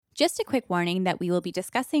Just a quick warning that we will be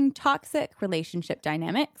discussing toxic relationship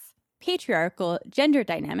dynamics, patriarchal gender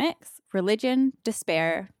dynamics, religion,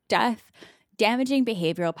 despair, death, damaging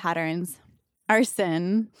behavioral patterns,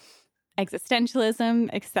 arson,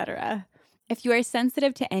 existentialism, etc. If you are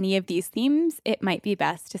sensitive to any of these themes, it might be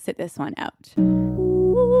best to sit this one out.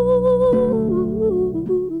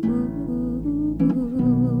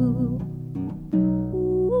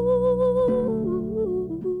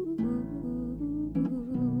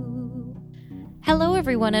 Hello,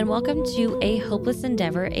 everyone, and welcome to A Hopeless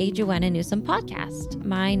Endeavor, a Joanna Newsom podcast.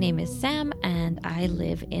 My name is Sam, and I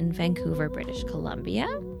live in Vancouver, British Columbia.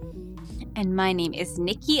 And my name is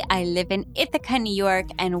Nikki. I live in Ithaca, New York,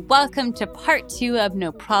 and welcome to part 2 of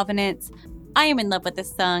No Provenance. I am in love with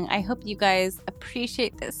this song. I hope you guys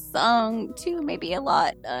appreciate this song too, maybe a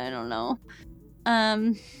lot. I don't know.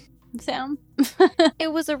 Sam?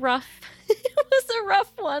 It was a rough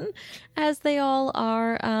one, as they all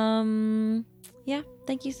are. Yeah,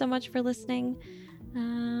 thank you so much for listening.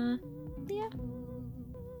 Yeah.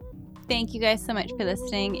 Thank you guys so much for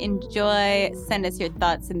listening. Enjoy. Send us your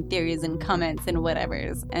thoughts and theories and comments and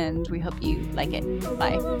whatevers. And we hope you like it.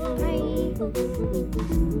 Bye.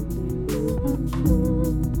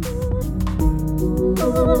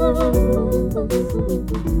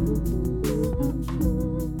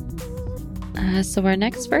 So our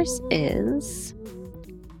next verse is,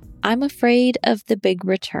 I'm afraid of the big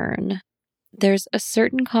return. There's a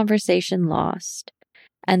certain conversation lost,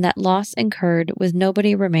 and that loss incurred with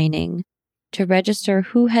nobody remaining to register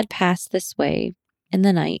who had passed this way in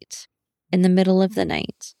the night, in the middle of the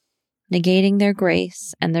night, negating their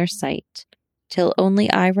grace and their sight, till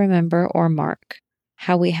only I remember or mark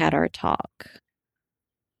how we had our talk.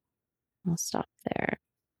 I'll stop there.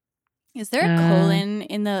 Is there a colon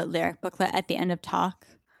in the lyric booklet at the end of talk?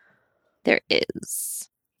 There is.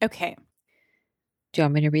 Okay. Do you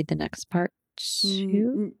want me to read the next part?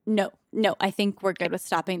 No, I think we're good with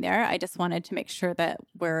stopping there. I just wanted to make sure that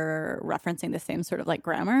we're referencing the same sort of like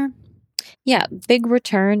grammar. Yeah, big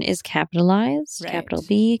return is capitalized, right. Capital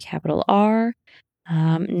B, capital R.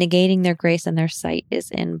 Negating their grace and their sight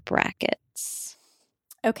is in brackets.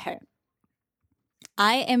 Okay.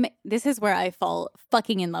 This is where I fall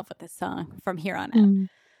fucking in love with this song from here on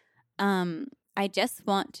out. I just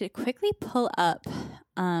want to quickly pull up,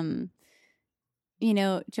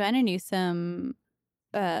 Joanna Newsom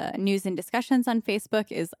News and Discussions on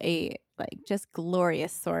Facebook is a just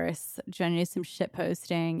glorious source. Joanna Newsom shit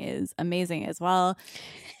posting is amazing as well.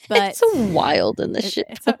 But it's wild in the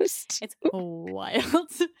shit post. It's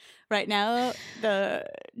wild. Right now, the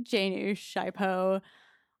JNews ShyPo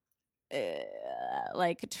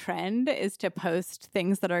trend is to post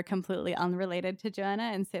things that are completely unrelated to Joanna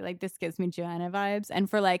and say this gives me Joanna vibes. And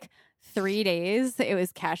for 3 days it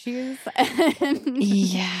was cashews.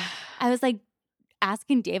 Yeah. I was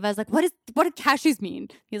asking Dave, I was what do cashews mean?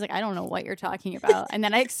 He's I don't know what you're talking about. And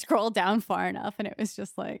then I scrolled down far enough and it was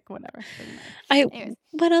just whatever. I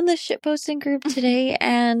went on the shit posting group today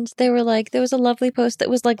and they were there was a lovely post that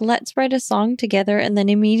was let's write a song together, and then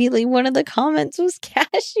immediately one of the comments was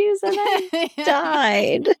cashews and I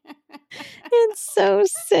died. It's so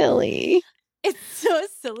silly. It's so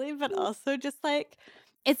silly, but also just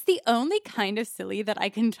it's the only kind of silly that I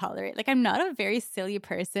can tolerate. I'm not a very silly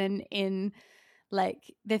person in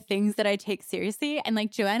the things that I take seriously.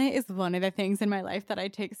 And Joanna is one of the things in my life that I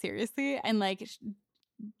take seriously. And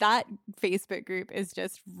that Facebook group is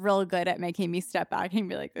just real good at making me step back and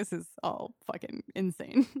be this is all fucking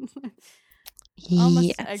insane.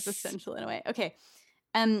 Almost existential in a way. Okay.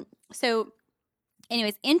 So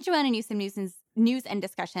anyways, in Joanna Newsom News and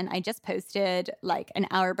Discussion, I just posted an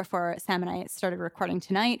hour before Sam and I started recording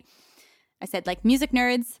tonight. I said, music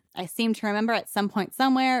nerds, I seem to remember at some point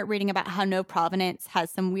somewhere reading about how No Provenance has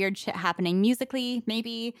some weird shit happening musically,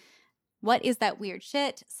 maybe. What is that weird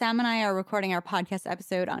shit? Sam and I are recording our podcast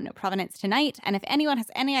episode on No Provenance tonight, and if anyone has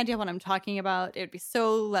any idea what I'm talking about, it would be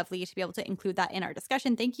so lovely to be able to include that in our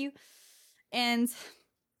discussion. Thank you. And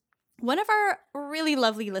one of our really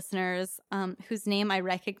lovely listeners, whose name I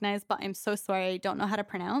recognize, but I'm so sorry I don't know how to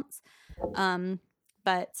pronounce,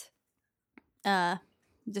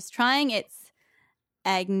 just trying. It's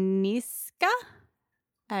Agnieszka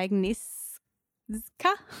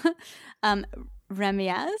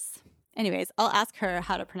Remias. Anyways, I'll ask her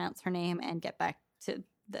how to pronounce her name and get back to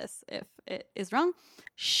this if it is wrong.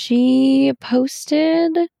 She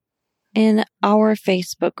posted in our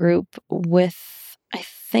Facebook group with, I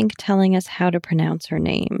think, telling us how to pronounce her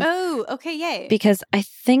name. Oh, okay, yay. Because I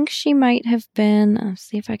think she might have been, let's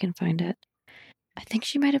see if I can find it. I think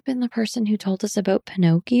she might have been the person who told us about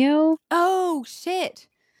Pinocchio. Oh, shit.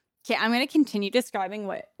 Okay, I'm going to continue describing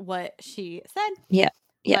what she said. Yeah.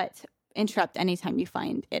 But interrupt anytime you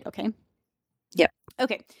find it, okay? Yep.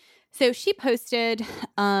 Okay. So she posted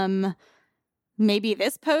maybe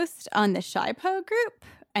this post on the ShyPo group.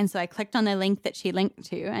 And so I clicked on the link that she linked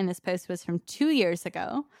to, and this post was from 2 years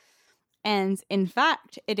ago. And in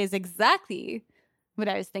fact, it is exactly what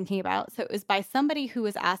I was thinking about. So it was by somebody who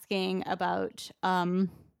was asking about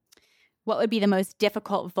what would be the most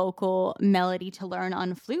difficult vocal melody to learn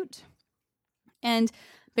on flute. And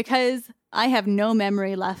because I have no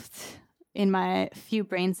memory left in my few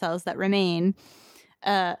brain cells that remain,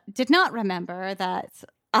 did not remember that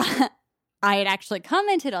I had actually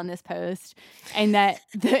commented on this post and that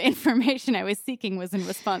the information I was seeking was in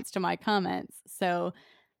response to my comments. So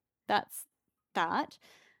that's that.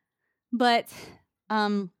 But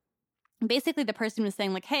basically the person was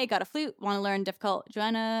saying like, hey, got a flute, want to learn difficult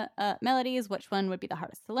Joanna melodies. Which one would be the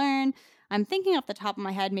hardest to learn? I'm thinking off the top of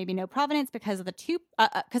my head, maybe no Provenance because of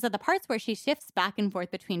the parts where she shifts back and forth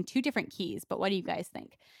between two different keys. But what do you guys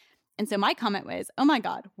think? And so my comment was, oh my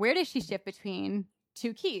God, where does she shift between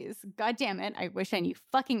two keys? God damn it. I wish I knew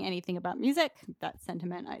fucking anything about music. That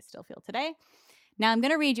sentiment I still feel today. Now I'm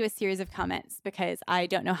going to read you a series of comments because I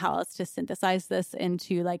don't know how else to synthesize this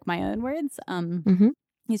into like my own words.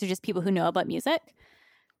 These are just people who know about music.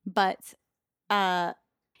 But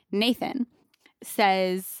Nathan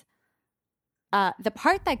says, the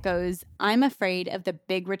part that goes, I'm afraid of the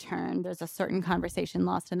big return. There's a certain conversation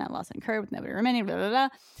lost in that loss incurred with nobody remaining, blah, blah,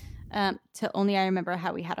 blah. Till only I remember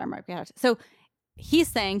how we had our mark. So he's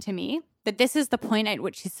saying to me that this is the point at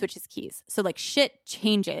which he switches keys. So like shit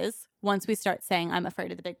changes once we start saying, I'm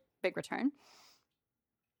afraid of the big return.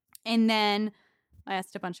 And then I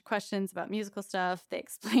asked a bunch of questions about musical stuff. They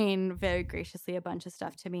explained very graciously a bunch of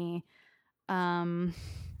stuff to me. And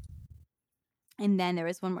then there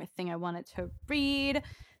was one more thing I wanted to read.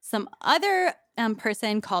 Some other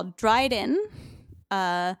person called Dryden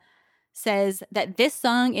says that this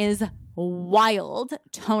song is wild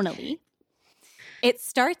tonally. It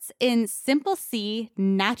starts in simple C,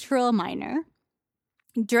 natural minor.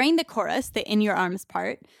 During the chorus, the In Your Arms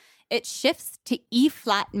part, it shifts to E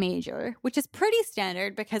flat major, which is pretty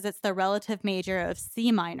standard because it's the relative major of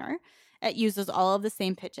C minor. It uses all of the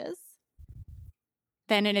same pitches.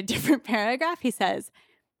 Then in a different paragraph, he says,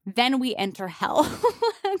 then we enter hell.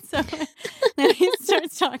 And so then he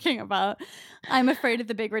starts talking about, I'm afraid of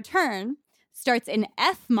the big return, starts in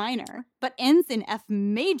F minor, but ends in F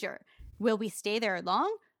major. Will we stay there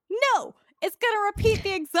long? No, it's going to repeat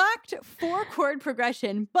the exact 4-chord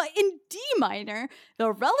progression, but in D minor,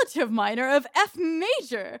 the relative minor of F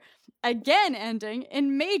major, again ending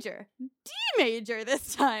in major, D major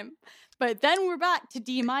this time. But then we're back to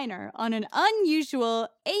D minor on an unusual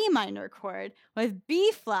A minor chord with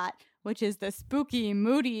B flat, which is the spooky,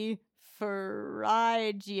 moody,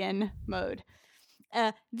 Phrygian mode.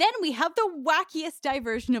 Then we have the wackiest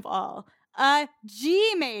diversion of all, a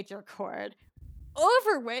G major chord,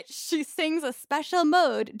 over which she sings a special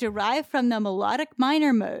mode derived from the melodic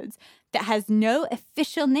minor modes that has no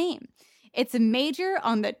official name. It's a major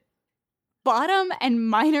on the bottom and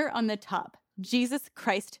minor on the top. Jesus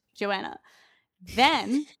Christ, Joanna.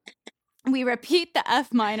 Then we repeat the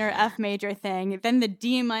F minor, F major thing, then the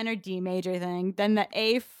D minor, D major thing, then the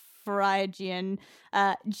A Phrygian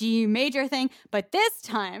G major thing. But this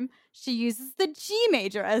time, she uses the G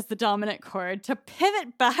major as the dominant chord to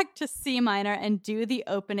pivot back to C minor and do the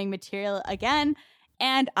opening material again.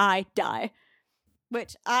 And I die.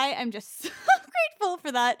 Which I am just so grateful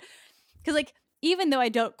for that. Because, like, even though I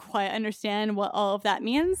don't quite understand what all of that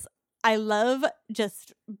means, I love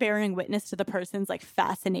just bearing witness to the person's like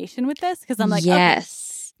fascination with this because I'm like,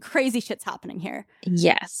 yes, okay, crazy shit's happening here.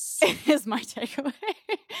 Yes, is my takeaway.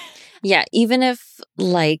 Yeah, even if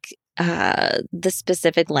like the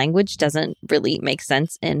specific language doesn't really make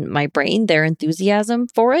sense in my brain, their enthusiasm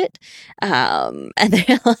for it and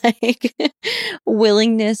their like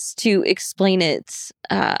willingness to explain it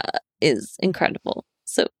is incredible.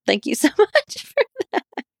 So thank you so much for that.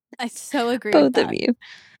 I so agree both with that. of you.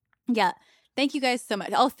 Yeah. Thank you guys so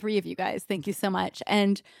much. All three of you guys. Thank you so much.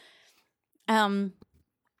 And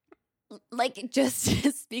like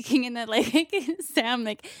just speaking in that like Sam,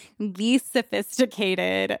 like least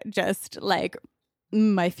sophisticated, just like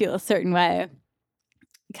I feel a certain way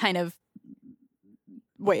kind of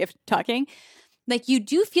way of talking. Like you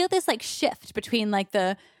do feel this like shift between like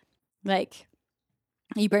the like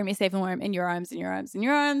you bring me safe and warm in your arms, in your arms, in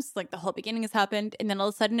your arms. Like the whole beginning has happened. And then all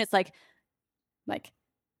of a sudden it's like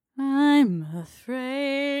I'm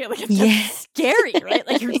afraid. Like it's just scary, right?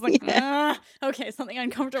 Like you're just like, okay, something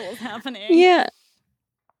uncomfortable is happening. Yeah.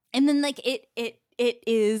 And then like it it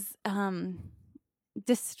is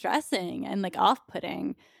distressing and like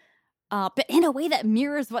off-putting, but in a way that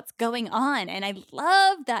mirrors what's going on, and I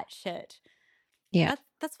love that shit. Yeah.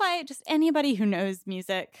 That's why just anybody who knows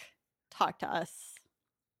music, talk to us.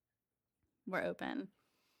 We're open.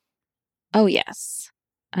 Oh, yes.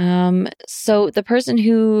 So the person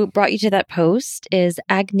who brought you to that post is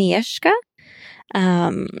Agnieszka.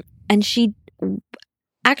 And she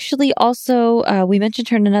actually also, we mentioned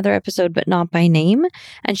her in another episode, but not by name.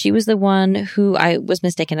 And she was the one who I was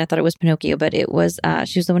mistaken. I thought it was Pinocchio, but it was,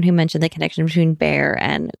 she was the one who mentioned the connection between Bear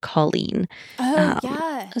and Colleen. Oh,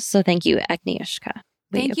 yeah. So thank you, Agnieszka.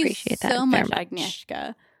 We Thank appreciate you so that much, very much.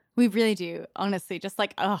 Agnieszka. We really do. Honestly, just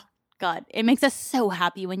like, oh, God, it makes us so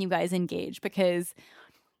happy when you guys engage because,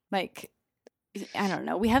 like, I don't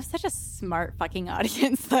know. We have such a smart fucking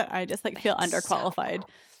audience that I just like feel underqualified.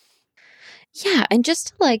 Yeah, and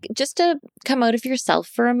just to come out of yourself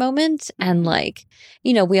for a moment and like,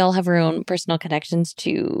 you know, we all have our own personal connections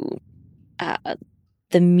to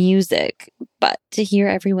the music, but to hear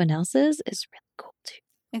everyone else's is really cool too.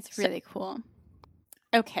 It's really cool.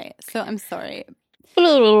 Okay, so I'm sorry.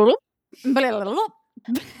 Back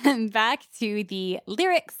to the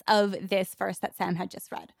lyrics of this verse that Sam had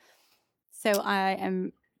just read. So I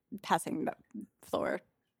am passing the floor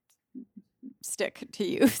stick to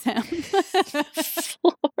you, Sam.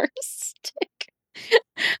 Floor stick.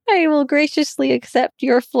 I will graciously accept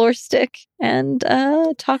your floor stick and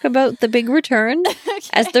talk about the big return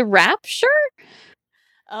as the rapture.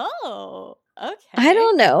 Oh, okay. I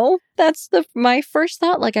don't know. That's my first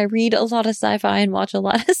thought. Like, I read a lot of sci-fi and watch a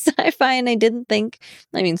lot of sci-fi, and I didn't think.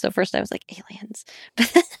 I mean, so first I was like aliens.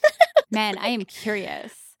 Man, I am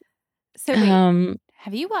curious. So wait,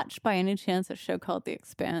 have you watched by any chance a show called The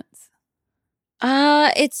Expanse?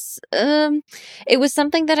 It was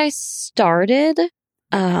something that I started.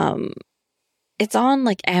 It's on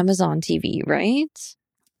like Amazon TV, right?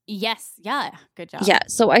 Yes. Yeah. Good job. Yeah.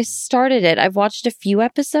 So I started it. I've watched a few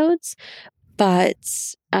episodes,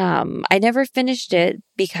 but I never finished it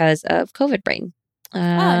because of COVID brain.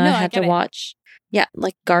 I had to watch,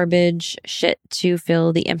 like garbage shit to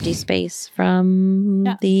fill the empty space from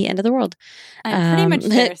the end of the world. I'm pretty much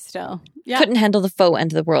there still. Yeah. Couldn't handle the faux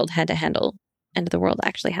end of the world. Had to handle end of the world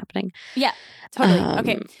actually happening. Yeah, totally.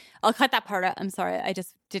 Okay, I'll cut that part out. I'm sorry. I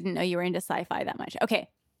just didn't know you were into sci-fi that much. Okay,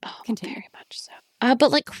 continue. Very much so.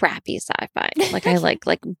 But like crappy sci-fi. Like I like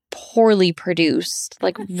poorly produced,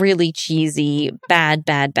 like really cheesy, bad.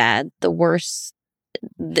 The worst,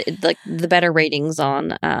 the better ratings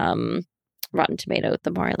on Rotten Tomatoes,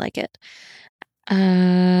 the more I like it.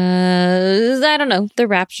 I don't know. The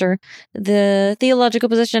rapture, the theological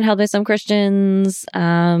position held by some Christians,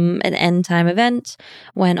 an end time event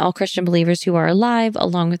when all Christian believers who are alive,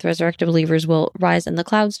 along with resurrected believers, will rise in the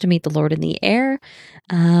clouds to meet the Lord in the air.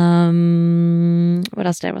 What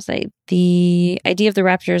else did I want to say? The idea of the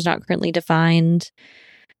rapture is not currently defined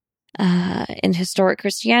in historic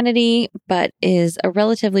Christianity, but is a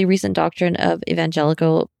relatively recent doctrine of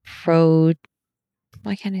evangelical why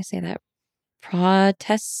can't I say that?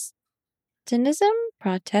 Protestanism.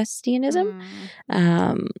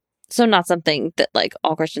 So not something that like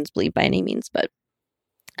all Christians believe by any means, but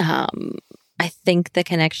I think the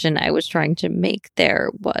connection I was trying to make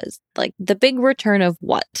there was like the big return of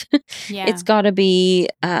what? Yeah. It's got to be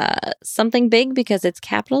something big because it's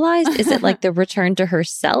capitalized. Is it like the return to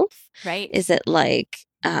herself? Right. Is it like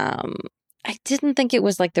I didn't think it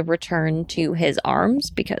was like the return to his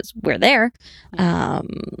arms because we're there. Yeah.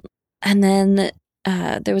 And then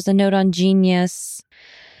there was a note on Genius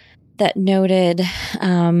that noted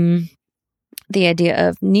the idea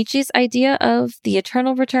of Nietzsche's idea of the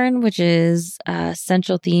eternal return, which is a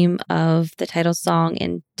central theme of the title song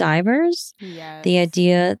in Divers. Yes. The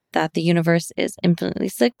idea that the universe is infinitely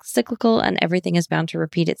cyclical and everything is bound to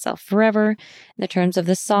repeat itself forever. In the terms of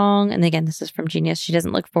the song, and again, this is from Genius, she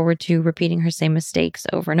doesn't look forward to repeating her same mistakes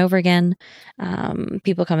over and over again.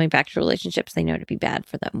 People coming back to relationships they know to be bad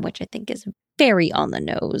for them, which I think is very on the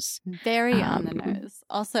nose. Very on the nose.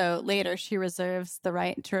 Also, later, she reserves the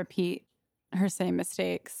right to repeat her same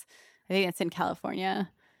mistakes. I think it's in California.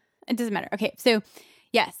 It doesn't matter. Okay, so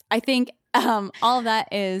yes, I think all of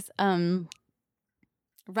that is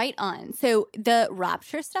right on. So the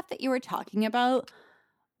rapture stuff that you were talking about,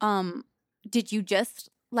 did you just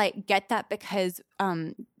like get that because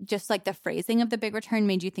just like the phrasing of the big return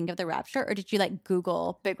made you think of the rapture, or did you like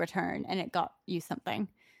Google big return and it got you something?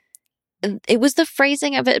 It was the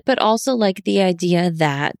phrasing of it, but also like the idea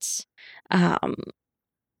that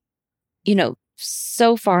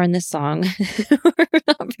so far in this song. We're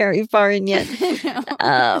not very far in yet.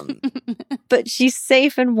 But she's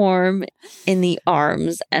safe and warm in the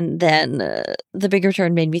arms. And then the big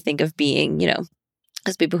return made me think of being, you know,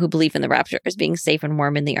 as people who believe in the rapture, as being safe and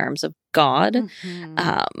warm in the arms of God.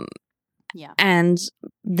 Mm-hmm. Yeah. And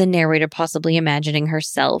the narrator possibly imagining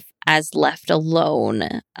herself as left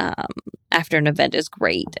alone after an event as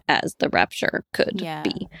great as the rapture could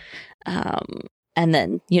be. And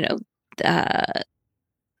then, you know,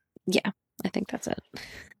 yeah, I think that's it.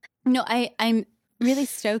 No, I'm really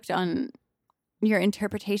stoked on your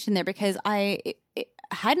interpretation there, because I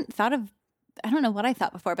hadn't thought of, I don't know what I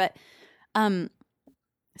thought before, but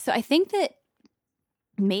so I think that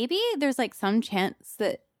maybe there's like some chance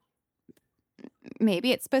that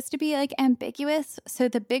maybe it's supposed to be like ambiguous. So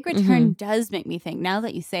the big return does make me think, now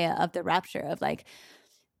that you say it, of the rapture, of like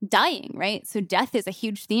dying, right? So death is a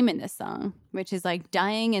huge theme in this song, which is like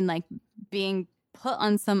dying and like being put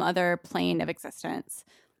on some other plane of existence,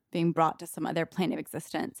 being brought to some other plane of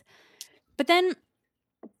existence. But then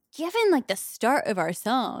given like the start of our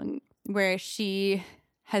song, where she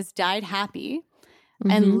has died happy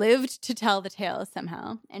and lived to tell the tale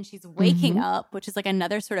somehow, and she's waking up, which is like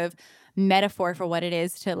another sort of metaphor for what it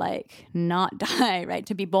is to like not die, right?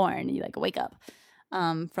 To be born, you like wake up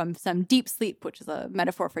from some deep sleep, which is a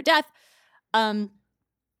metaphor for death.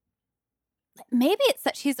 Maybe it's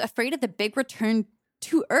that she's afraid of the big return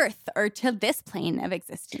to Earth, or to this plane of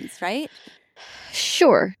existence, right?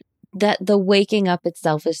 Sure. That the waking up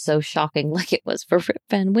itself is so shocking, like it was for Rip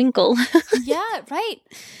Van Winkle. Yeah, right.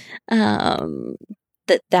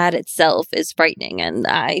 That itself is frightening, and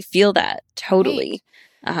I feel that totally.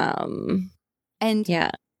 Right. And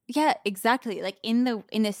yeah, exactly. Like in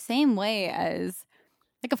the same way as,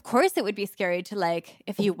 like, of course it would be scary to like,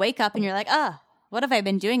 if you wake up and you're like, what have I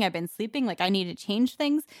been doing? I've been sleeping. Like I need to change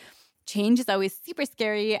things. Change is always super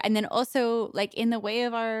scary. And then also like in the way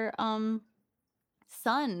of our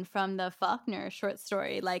son from the Faulkner short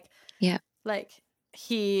story, like, yeah, like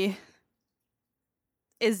he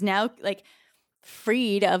is now like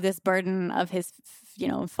freed of this burden of his, you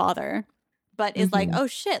know, father, but is like, oh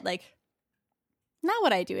shit, like now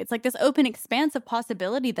what I do? It's like this open expanse of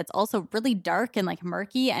possibility that's also really dark and like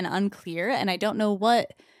murky and unclear, and I don't know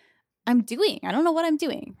what I'm doing. I don't know what I'm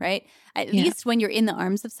doing, right? At least when you're in the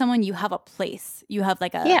arms of someone, you have a place. You have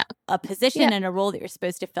like a position and a role that you're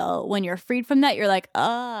supposed to fill. When you're freed from that, you're like,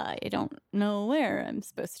 I don't know where I'm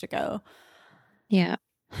supposed to go. Yeah.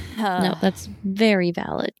 No, that's very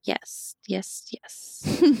valid. Yes.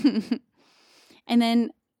 And then,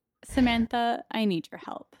 Samantha, I need your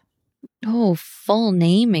help. Oh, full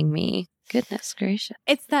naming me. Goodness gracious.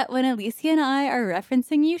 It's that when Alicia and I are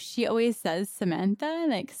referencing you, she always says Samantha,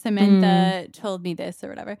 like Samantha told me this or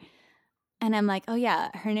whatever. And I'm like, oh yeah,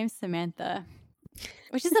 her name's Samantha,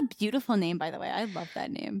 which is a beautiful name, by the way. I love that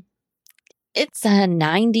name. It's a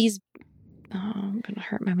 90s. Oh, I'm going to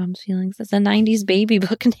hurt my mom's feelings. It's a 90s baby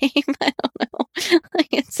book name. I don't know. Like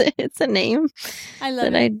it's a name I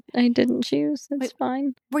love that I didn't choose. It's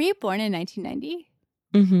fine. Were you born in 1990?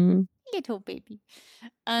 Mm-hmm. Little baby.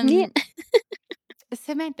 Yeah.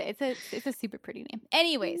 Samantha, it's a super pretty name.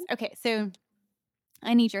 Anyways, okay, so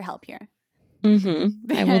I need your help here. Because...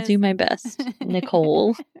 I will do my best.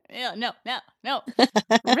 Nicole. No.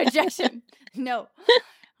 Rejection. No.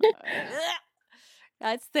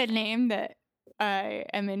 That's the name that I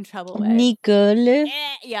am in trouble with. Nicole.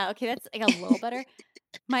 Yeah, okay, that's like a little better.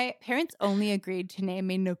 My parents only agreed to name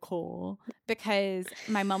me Nicole because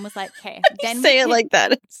my mom was like, "Okay, then say it like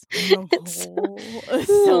that." It's Nicole. It's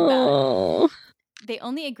so bad. They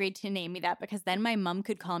only agreed to name me that because then my mom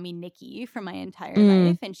could call me Nikki for my entire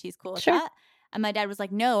life, and she's cool with that. And my dad was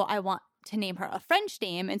like, "No, I want to name her a French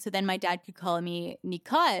name," and so then my dad could call me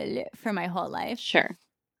Nicole for my whole life. Sure.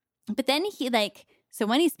 But then he like, so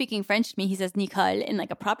when he's speaking French to me, he says Nicole in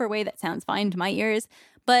like a proper way that sounds fine to my ears,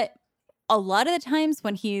 but a lot of the times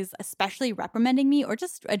when he's especially reprimanding me or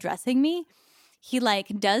just addressing me, he like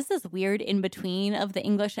does this weird in between of the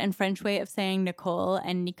English and French way of saying Nicole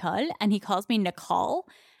and Nicole, and he calls me Nicole.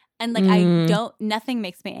 And like nothing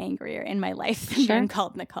makes me angrier in my life than being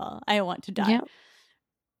called Nicole. I want to die. Yep.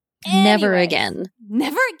 Anyways, never again.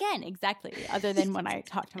 Never again, exactly. Other than when I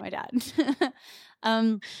talk to my dad.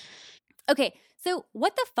 Okay, so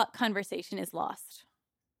what the fuck conversation is lost?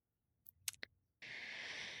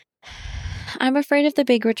 I'm afraid of the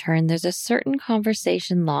big return. There's a certain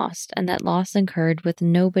conversation lost, and that loss incurred with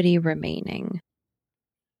nobody remaining.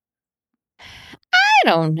 I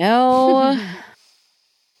don't know.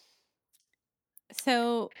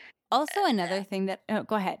 So, also another thing that... Oh,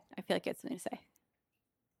 go ahead. I feel like you had something to say.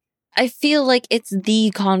 I feel like it's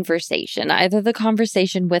the conversation, either the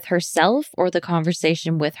conversation with herself or the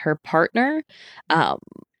conversation with her partner,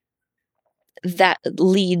 that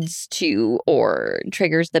leads to or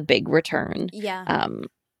triggers the big return. Yeah.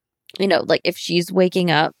 Like if she's waking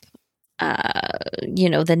up,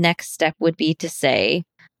 the next step would be to say,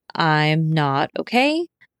 I'm not okay.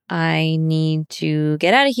 I need to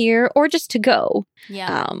get out of here, or just to go.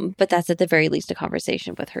 Yeah. But that's at the very least a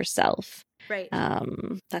conversation with herself. Right.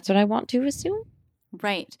 That's what I want to assume.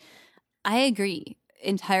 Right. I agree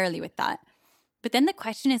entirely with that. But then the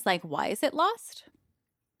question is like, why is it lost?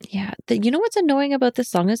 Yeah. You know what's annoying about this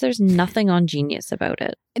song is there's nothing on Genius about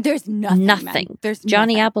it. There's nothing. Nothing. Man. There's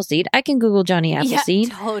Johnny nothing. Appleseed. I can Google Johnny Appleseed.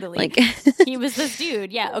 Yeah, totally. Like he was this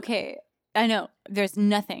dude. Yeah. Okay. I know. There's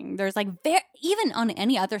nothing. There's like even on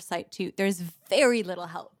any other site too. There's very little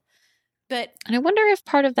help. And I wonder if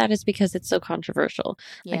part of that is because it's so controversial.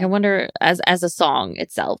 Yeah. Like I wonder as a song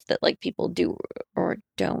itself that like people do or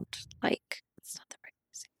don't like. It's not the right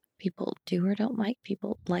thing. People do or don't like.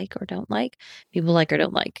 People like or don't like. People like or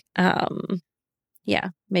don't like. Yeah,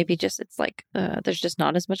 maybe just it's like there's just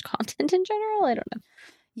not as much content in general. I don't know.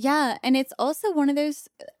 Yeah, and it's also one of those.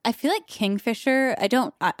 I feel like Kingfisher.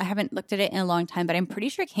 I haven't looked at it in a long time, but I'm pretty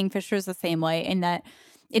sure Kingfisher is the same way in that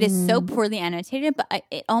it is so poorly annotated. But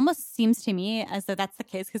it almost seems to me as though that's the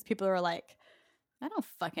case because people are like, I don't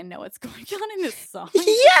fucking know what's going on in this song.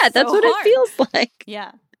 Yeah, that's so what hard. It feels like.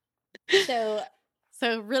 Yeah.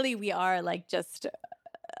 So really, we are like just.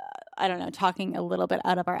 I don't know, talking a little bit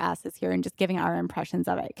out of our asses here and just giving our impressions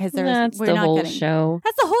of it because that's the whole show.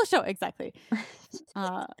 That's the whole show, exactly.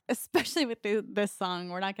 Especially with this song,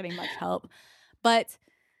 we're not getting much help. But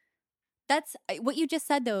that's what you just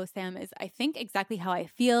said, though, Sam. Is I think exactly how I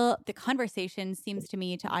feel. The conversation seems to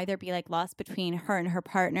me to either be like lost between her and her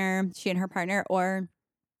partner, she and her partner, or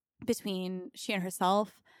between she and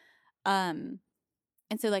herself. And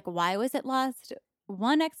so, like, why was it lost?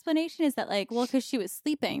 One explanation is that, like, well, because she was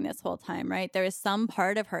sleeping this whole time, right? There is some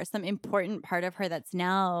part of her, some important part of her that's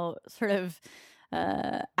now sort of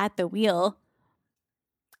at the wheel,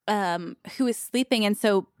 who is sleeping. And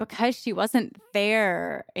so because she wasn't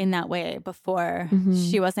there in that way before,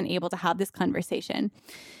 she wasn't able to have this conversation.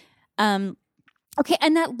 Okay,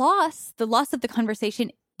 and the loss of the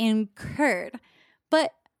conversation incurred.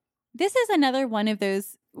 But this is another one of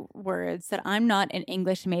those words that I'm not an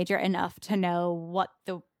English major enough to know what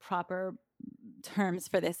the proper terms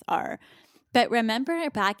for this are. But remember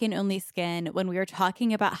back in Only Skin when we were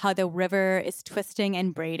talking about how the river is twisting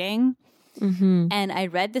and braiding? And I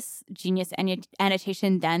read this Genius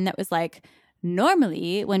annotation then that was like,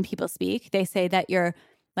 normally when people speak, they say that you're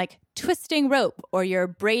like twisting rope or you're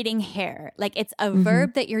braiding hair. Like it's a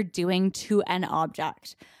verb that you're doing to an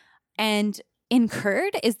object. And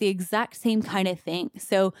incurred is the exact same kind of thing.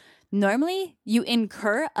 So normally you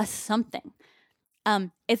incur a something.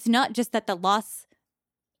 It's not just that the loss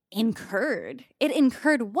incurred. It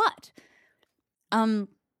incurred what?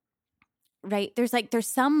 Right. There's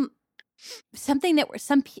something that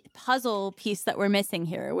some puzzle piece that we're missing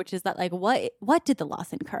here, which is that like what did the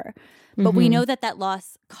loss incur? But we know that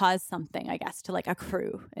loss caused something, I guess, to like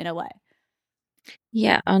accrue in a way.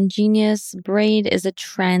 Yeah, on Genius, braid is a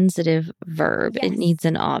transitive verb. Yes. It needs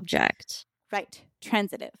an object. Right,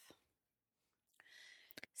 transitive.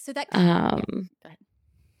 So that. Go ahead.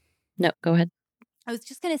 No, go ahead. I was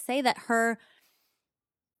just going to say that her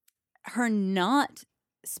not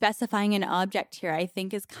specifying an object here, I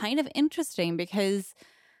think, is kind of interesting because,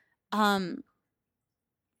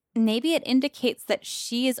 maybe it indicates that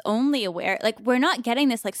she is only aware. Like we're not getting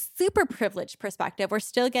this like super privileged perspective. We're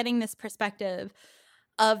still getting this perspective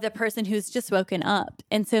of the person who's just woken up.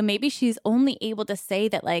 And so maybe she's only able to say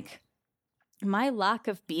that like my lack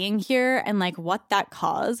of being here and like what that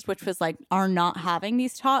caused, which was like our not having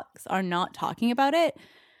these talks, our not talking about it,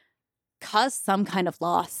 caused some kind of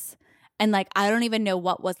loss. And like I don't even know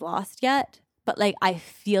what was lost yet, but like I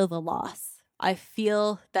feel the loss. I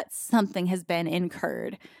feel that something has been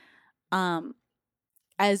incurred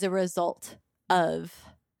as a result of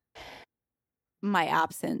my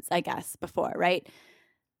absence, I guess, before, right?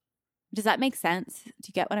 Does that make sense? Do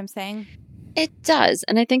you get what I'm saying? It does.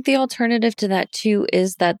 And I think the alternative to that, too,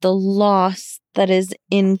 is that the loss that is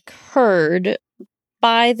incurred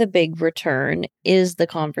by the big return is the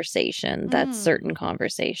conversation, that certain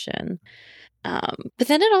conversation. But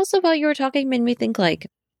then it also, while you were talking, made me think, like,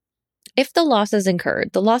 if the loss is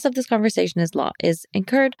incurred, the loss of this conversation is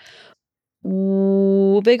incurred,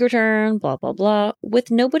 big return, blah, blah, blah,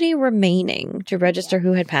 with nobody remaining to register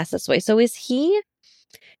who had passed this way. So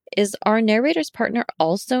is our narrator's partner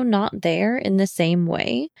also not there in the same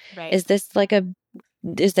way? Right. Is this like a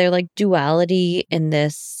is there like duality in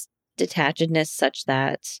this detachedness such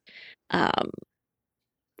that,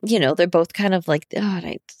 they're both kind of like,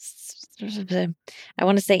 I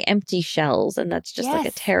want to say empty shells, and that's just like a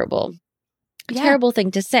Yes. terrible Yeah.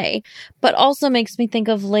 thing to say, but also makes me think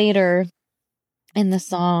of later in the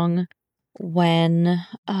song when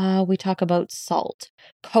we talk about salt,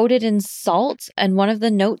 coated in salt. And one of the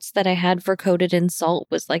notes that I had for coated in salt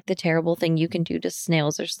was like the terrible thing you can do to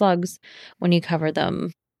snails or slugs when you cover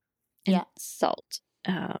them in salt.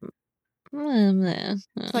 To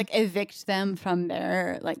like evict them from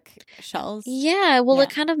their like shells. Yeah, well, it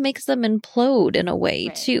kind of makes them implode in a way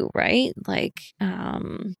too, right? Like,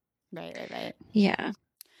 right. Yeah.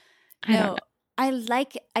 I don't know. I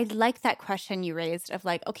like that question you raised of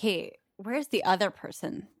like, okay, where's the other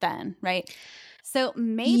person then, right? So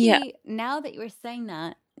maybe now that you were saying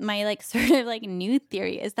that, my like sort of like new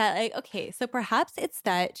theory is that like, okay, so perhaps it's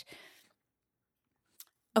that,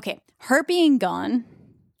 okay, her being gone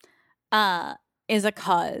is a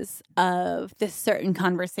cause of this certain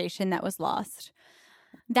conversation that was lost.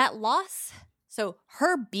 That loss, so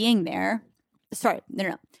her being there,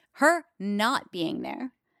 her not being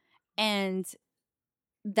there, and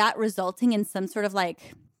that resulting in some sort of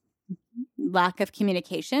like lack of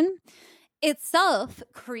communication itself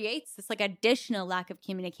creates this like additional lack of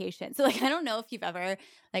communication. So like, I don't know if you've ever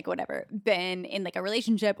like whatever been in like a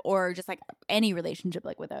relationship or just like any relationship,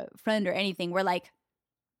 like with a friend or anything, where like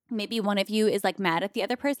maybe one of you is like mad at the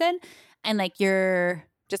other person and like you're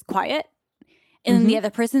just quiet, and then the other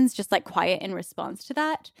person's just like quiet in response to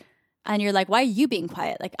that. And you're like, why are you being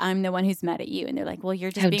quiet? Like, I'm the one who's mad at you. And they're like, well, you're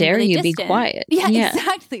just being really distant. How dare you be quiet? Yeah,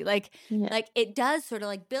 exactly. Like, like it does sort of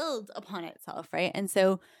like build upon itself, right? And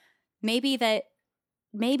so maybe the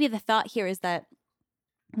thought here is that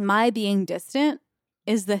my being distant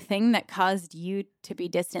is the thing that caused you to be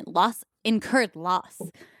distant. Incurred loss,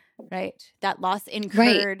 right? That loss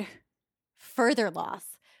incurred further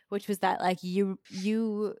loss, which was that like you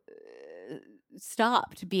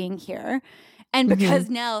stopped being here. And because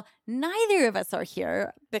now neither of us are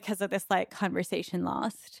here because of this like conversation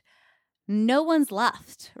lost, no one's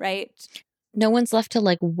left, right? No one's left to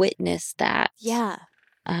like witness that. Yeah.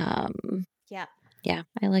 Yeah,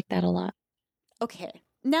 I like that a lot. Okay.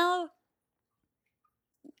 Now,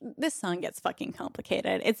 this song gets fucking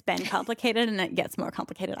complicated. It's been complicated and it gets more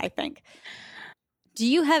complicated, I think. Do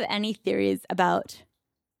you have any theories about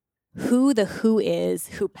who the who is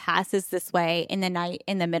who passes this way in the night,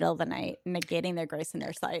 in the middle of the night, negating their grace and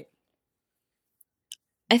their sight?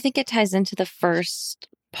 I think it ties into the first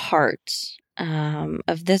part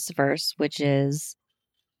of this verse, which is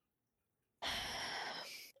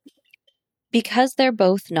because they're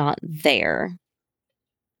both not there,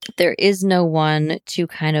 there is no one to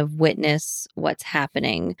kind of witness what's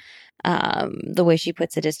happening. The way she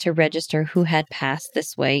puts it is to register who had passed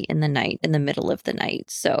this way in the night, in the middle of the night.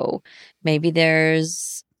 So maybe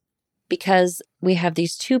because we have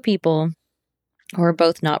these two people who are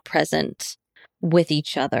both not present with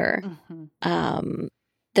each other,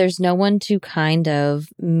 there's no one to kind of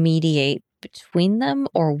mediate between them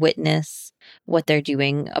or witness what they're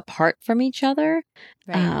doing apart from each other.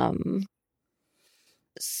 Right.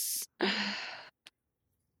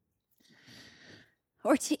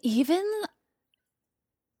 Or to even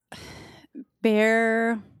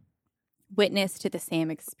bear witness to the same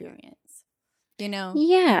experience, you know?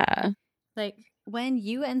 Yeah. Like when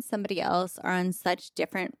you and somebody else are on such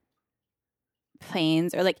different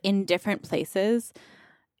planes or like in different places,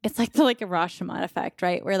 it's like the like a Rashomon effect,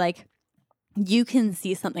 right? Where like you can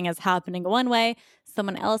see something as happening one way,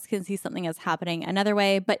 someone else can see something as happening another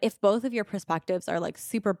way. But if both of your perspectives are like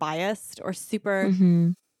super biased or super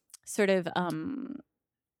sort of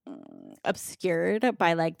obscured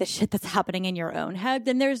by like the shit that's happening in your own head,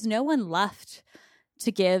 then there's no one left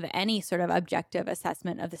to give any sort of objective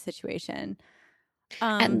assessment of the situation.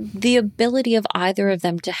 And the ability of either of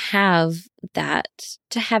them to have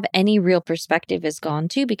any real perspective is gone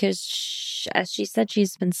too, because as she said,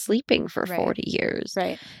 she's been sleeping for 40 years.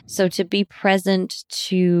 Right. So to be present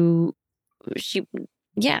there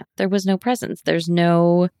was no presence. There's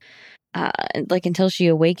no, like until she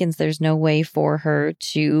awakens, there's no way for her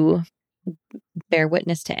to bear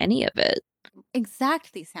witness to any of it.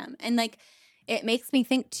 Exactly, Sam. And like, it makes me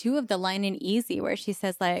think too of the line in Easy where she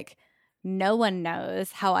says like, no one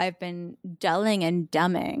knows how I've been dulling and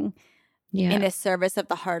dumbing in the service of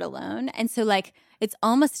the heart alone. And so like, it's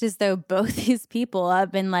almost as though both these people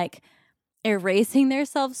have been like erasing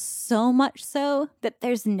themselves so much so that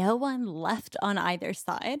there's no one left on either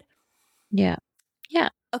side. Yeah. Yeah.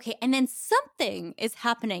 Okay. And then something is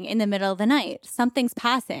happening in the middle of the night. Something's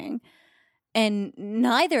passing. And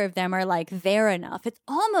neither of them are like there enough. It's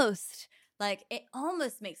almost like, it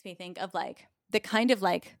almost makes me think of like the kind of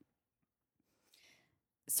like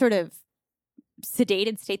sort of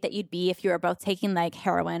sedated state that you'd be if you were both taking like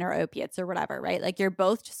heroin or opiates or whatever, right? Like you're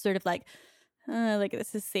both just sort of like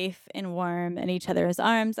this is safe and warm in each other's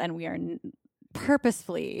arms, and we are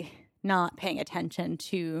purposefully not paying attention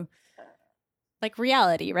to like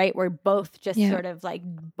reality, right? We're both just sort of like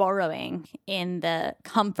burrowing in the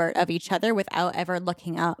comfort of each other without ever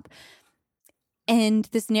looking up. And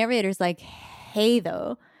this narrator's like, hey,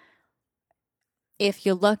 though, if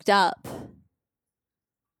you looked up,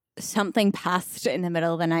 something passed in the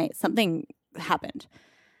middle of the night, something happened.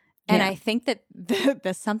 And I think that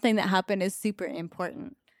the something that happened is super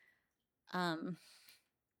important. And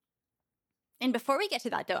before we get to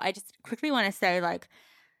that, though, I just quickly want to say, like,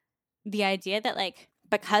 the idea that, like,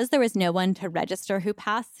 because there was no one to register who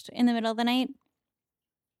passed in the middle of the night,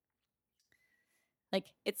 like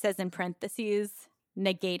it says in parentheses,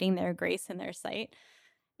 negating their grace in their sight.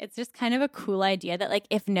 It's just kind of a cool idea that, like,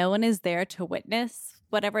 if no one is there to witness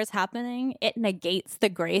whatever is happening, it negates the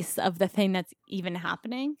grace of the thing that's even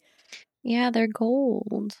happening. Yeah, they're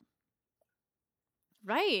gold.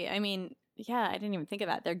 Right. I mean, yeah, I didn't even think of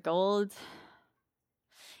that. They're gold.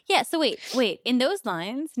 Yeah, so wait. In those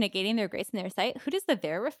lines, negating their grace in their sight, who does the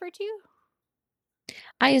there refer to?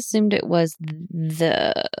 I assumed it was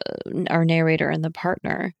our narrator and the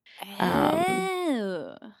partner.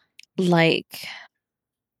 Like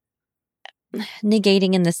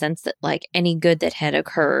negating in the sense that like any good that had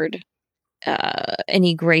occurred,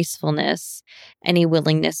 any gracefulness, any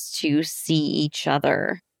willingness to see each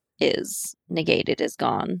other is negated, is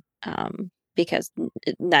gone, because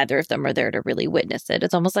neither of them are there to really witness it.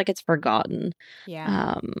 It's almost like it's forgotten.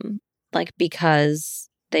 Yeah. Like because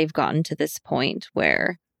they've gotten to this point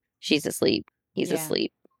where she's asleep, he's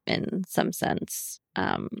asleep in some sense.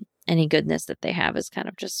 Any goodness that they have is kind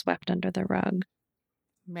of just swept under the rug.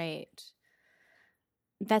 Right.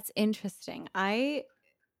 That's interesting. I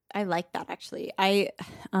like that, actually. I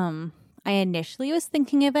initially was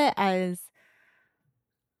thinking of it as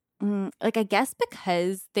like, I guess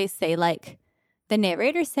because they say like the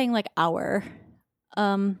narrator's saying like our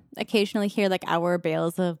occasionally hear like our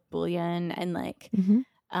bales of bullion, and like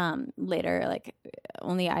later like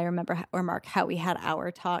only I remember or Mark how we had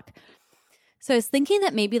our talk. So I was thinking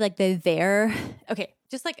that maybe like okay,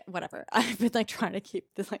 just like whatever. I've been like trying to keep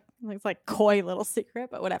this like it's like coy little secret,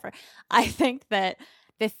 but whatever. I think that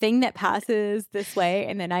the thing that passes this way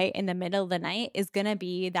in the night, in the middle of the night, is gonna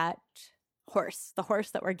be that horse, the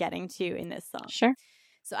horse that we're getting to in this song. Sure.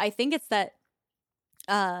 So I think it's that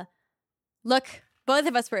look, both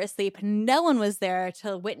of us were asleep. No one was there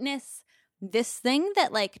to witness this thing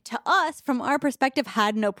that, like, to us, from our perspective,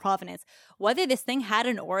 had no provenance. Whether this thing had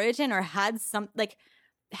an origin or had something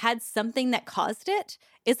that caused it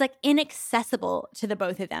is like inaccessible to the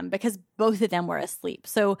both of them, because both of them were asleep.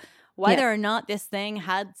 So whether or not this thing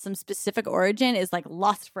had some specific origin is like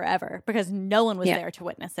lost forever, because no one was there to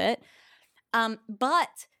witness it.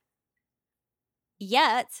 But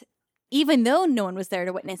yet, even though no one was there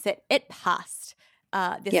to witness it, it passed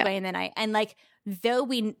this way in the night. And like, though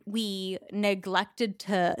we neglected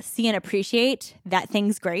to see and appreciate that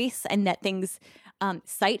thing's grace and that thing's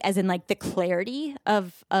sight, as in like the clarity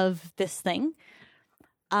of this thing,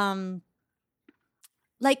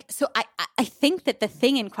 like, so I think that the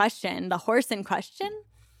thing in question, the horse in question,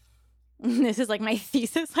 this is like my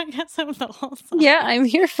thesis, I guess, of the whole song. Yeah, I'm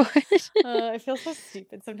here for it. I feel so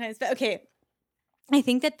stupid sometimes, but okay. I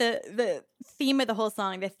think that the theme of the whole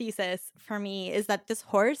song, the thesis for me, is that this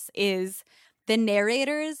horse is the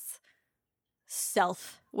narrator's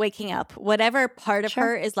self waking up. Whatever part of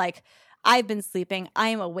her is like, I've been sleeping, I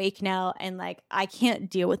am awake now, and like, I can't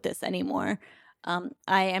deal with this anymore. I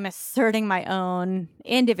am asserting my own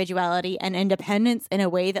individuality and independence in a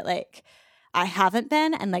way that like I haven't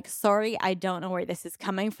been, and like, sorry, I don't know where this is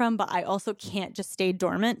coming from, but I also can't just stay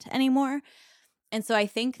dormant anymore. And so I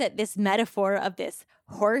think that this metaphor of this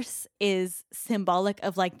horse is symbolic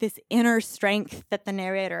of like this inner strength that the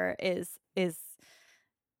narrator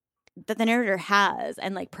that the narrator has,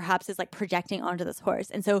 and like perhaps is like projecting onto this horse.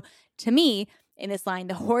 And so to me, in this line,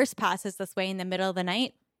 the horse passes this way in the middle of the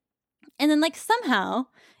night. And then like somehow,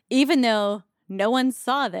 even though no one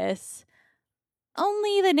saw this,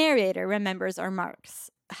 only the narrator remembers or marks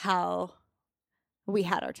how we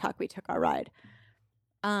had our talk, we took our ride.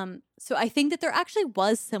 So I think that there actually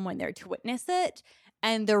was someone there to witness it.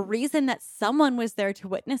 And the reason that someone was there to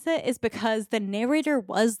witness it is because the narrator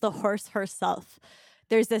was the horse herself.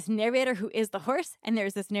 There's this narrator who is the horse, and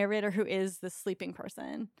there's this narrator who is the sleeping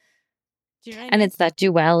person. Do you know what I And mean? it's that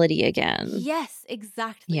duality again. Yes,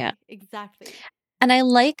 exactly. Yeah. Exactly. And I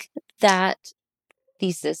like that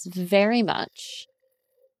thesis very much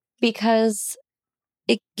because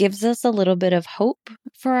it gives us a little bit of hope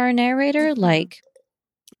for our narrator. Mm-hmm. Like,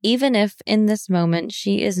 even if in this moment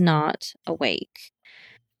she is not awake,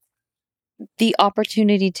 the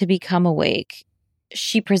opportunity to become awake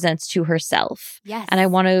she presents to herself. Yes. And I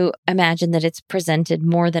want to imagine that it's presented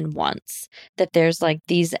more than once, that there's like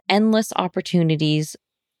these endless opportunities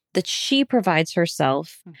that she provides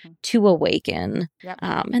herself to awaken. Yep.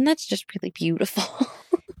 And that's just really beautiful.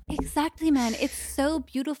 Exactly, man. It's so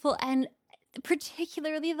beautiful. And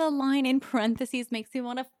particularly the line in parentheses makes me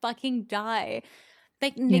want to fucking die.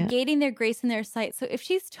 Like negating their grace and their sight. So if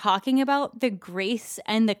she's talking about the grace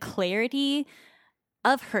and the clarity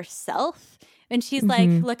of herself, and she's like,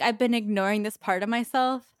 look, I've been ignoring this part of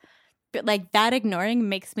myself, but like that ignoring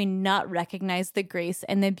makes me not recognize the grace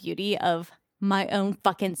and the beauty of my own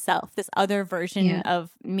fucking self, this other version of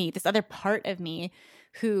me, this other part of me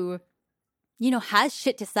who, you know, has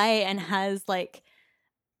shit to say and has like,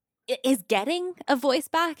 is getting a voice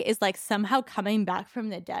back, is like somehow coming back from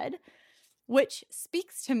the dead. Which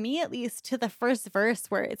speaks to me, at least, to the first verse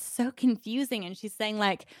where it's so confusing. And she's saying,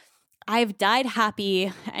 like, I've died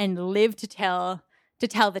happy and lived to tell the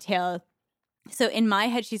tale. So in my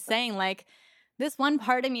head, she's saying, like, this one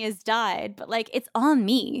part of me has died, but like, it's on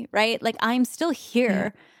me, right? Like, I'm still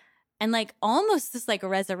here. And like, almost this like a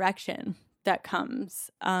resurrection that comes.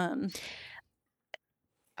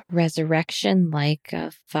 Resurrection, like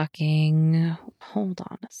a fucking, hold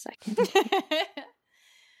on a second.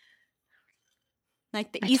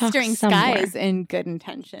 Like the eastering skies in Good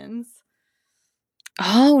Intentions.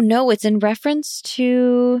 Oh, no, it's in reference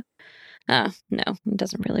to... no, it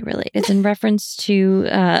doesn't really relate. It's in reference to...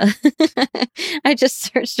 I just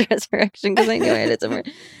searched resurrection because I knew I had it somewhere.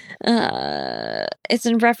 It's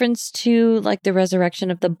in reference to like the resurrection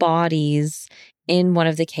of the bodies in one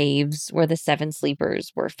of the caves where the 7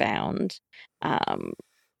 sleepers were found.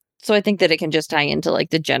 So I think that it can just tie into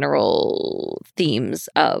like the general themes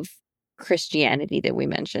of Christianity that we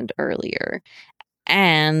mentioned earlier,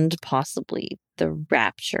 and possibly the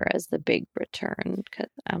rapture as the big return,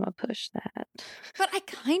 because I'm gonna push that. But I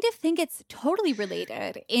kind of think it's totally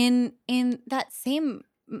related in that same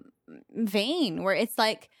vein where it's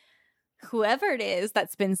like whoever it is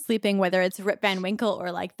that's been sleeping, whether it's Rip Van Winkle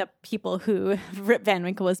or like the people who Rip Van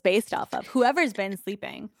Winkle was based off of, whoever's been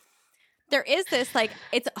sleeping, there is this like,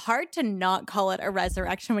 it's hard to not call it a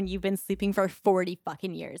resurrection when you've been sleeping for 40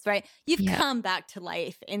 fucking years, right? You've come back to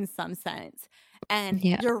life in some sense. And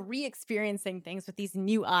you're re-experiencing things with these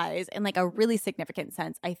new eyes in like a really significant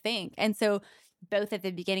sense, I think. And so both at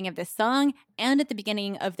the beginning of this song and at the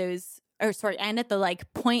beginning of those, and at the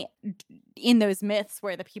like point in those myths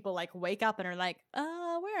where the people like wake up and are like,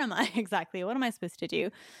 where am I exactly? What am I supposed to do?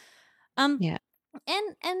 And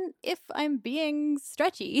if I'm being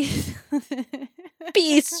stretchy,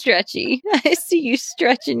 be stretchy. I see you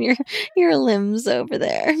stretching your limbs over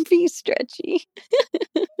there. Be stretchy.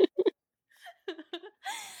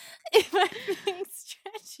 If I'm being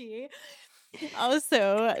stretchy,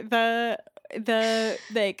 also the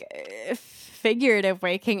like figurative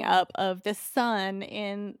waking up of the son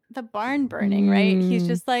in the barn burning, right? He's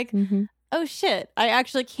just like, oh shit, I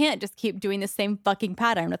actually can't just keep doing the same fucking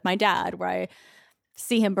pattern with my dad where I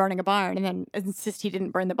see him burning a barn and then insist he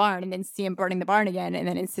didn't burn the barn and then see him burning the barn again and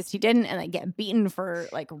then insist he didn't and like get beaten for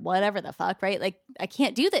like whatever the fuck, right? Like I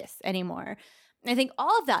can't do this anymore. I think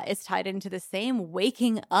all of that is tied into the same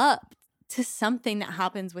waking up to something that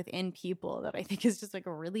happens within people that I think is just like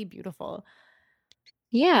really beautiful.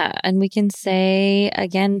 Yeah, and we can say,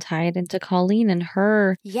 again, tied into Colleen and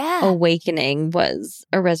her awakening was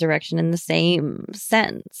a resurrection in the same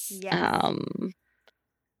sense.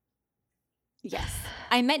 Yes.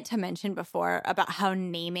 I meant to mention before about how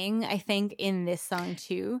naming, I think, in this song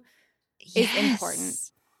too is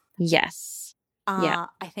important. Yes.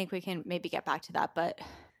 I think we can maybe get back to that. But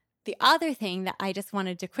the other thing that I just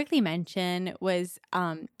wanted to quickly mention was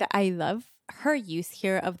that I love her use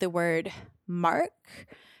here of the word mark.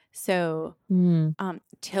 So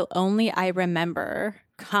till only I remember,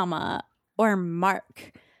 comma, or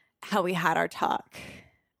mark how we had our talk.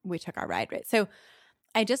 We took our ride, right? So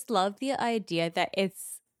I just love the idea that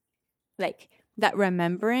it's like that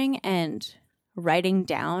remembering and writing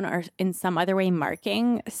down or in some other way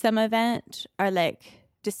marking some event are like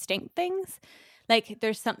distinct things. Like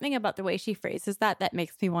there's something about the way she phrases that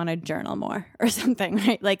makes me want to journal more or something,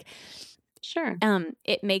 right? Like, sure.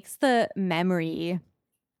 It makes the memory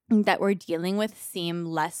that we're dealing with seem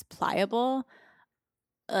less pliable.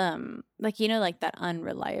 like, you know, like that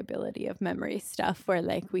unreliability of memory stuff where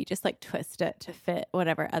like we just like twist it to fit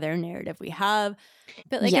whatever other narrative we have.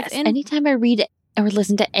 But like it's Yes. in, Anytime I read or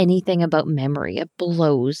listen to anything about memory, it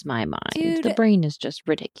blows my mind. dude, The brain is just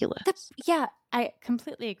ridiculous. yeah, I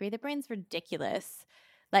completely agree. The brain's ridiculous.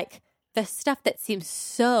 Like the stuff that seems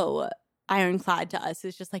so ironclad to us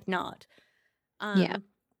is just like not. Yeah.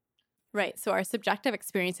 Right. So our subjective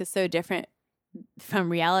experience is so different from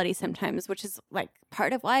reality sometimes, which is like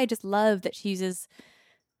part of why I just love that she uses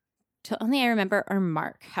 "Till Only I Remember" or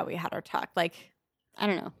 "Mark" how we had our talk. Like, I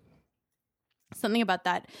don't know. Something about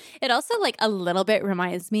that. It also like a little bit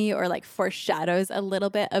reminds me or like foreshadows a little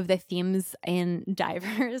bit of the themes in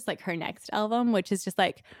Divers, like her next album, which is just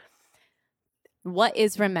like what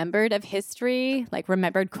is remembered of history, like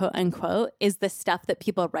remembered quote unquote, is the stuff that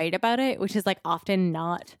people write about it, which is like often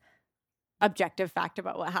not objective fact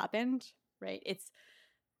about what happened, right? It's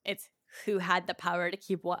who had the power to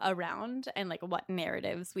keep what around and like what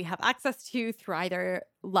narratives we have access to through either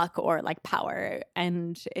luck or like power,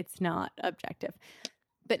 and it's not objective.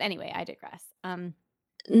 But anyway, I digress.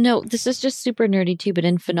 No, this is just super nerdy too, but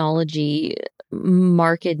in phonology,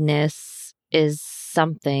 markedness is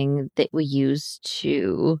something that we use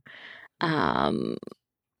to kind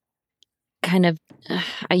of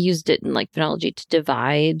I used it in like phonology to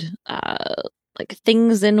divide like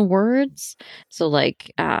things in words. So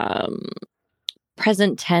like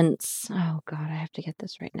present tense. Oh god, I have to get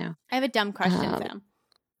this right now. I have a dumb question, Sam.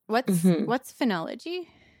 What's phonology?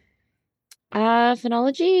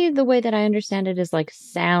 Phonology, the way that I understand it, is like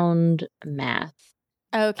sound math.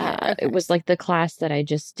 Okay. It was like the class that I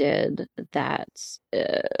just did that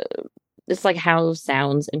it's like how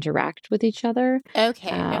sounds interact with each other.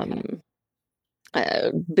 Okay.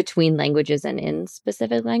 Between languages and in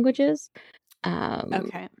specific languages.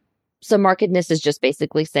 Okay. So markedness is just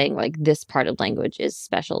basically saying like this part of language is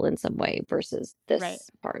special in some way versus this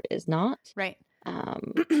part is not. Right.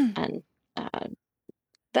 And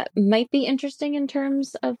that might be interesting in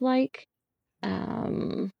terms of like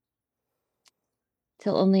Till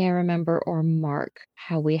Only I Remember or Mark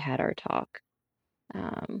how we had our talk.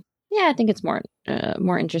 Yeah, I think it's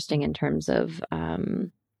more interesting in terms of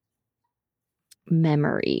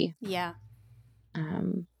memory. Yeah.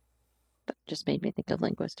 But just made me think of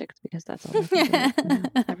linguistics because that's all I think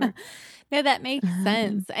of ever. No, that makes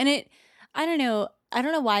sense. And I don't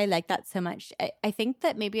know why I like that so much. I think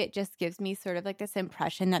that maybe it just gives me sort of like this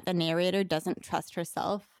impression that the narrator doesn't trust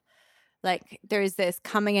herself. Like there's this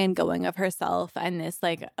coming and going of herself and this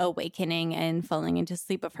like awakening and falling into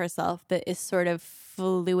sleep of herself that is sort of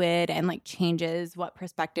fluid and like changes what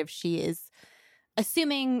perspective she is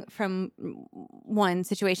assuming from one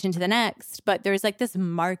situation to the next. But there's like this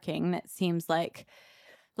marking that seems like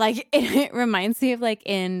it reminds me of like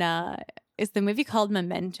in is the movie called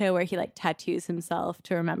Memento where he like tattoos himself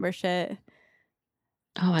to remember shit?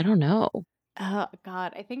 Oh, I don't know. Oh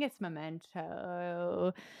God, I think it's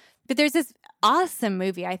Memento. But there's this awesome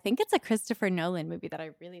movie. I think it's a Christopher Nolan movie that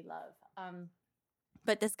I really love.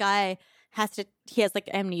 But this guy he has like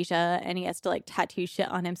amnesia and he has to like tattoo shit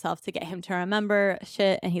on himself to get him to remember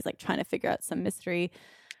shit. And he's like trying to figure out some mystery.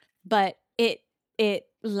 But it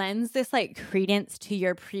lends this like credence to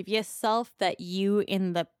your previous self that you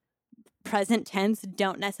in the present tense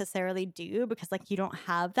don't necessarily do because like you don't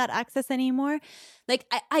have that access anymore. Like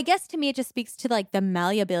I guess to me it just speaks to like the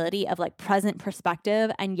malleability of like present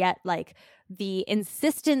perspective, and yet like the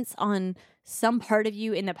insistence on some part of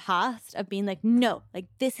you in the past of being like, no, like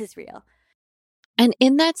this is real. And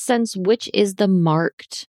in that sense, which is the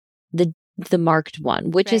marked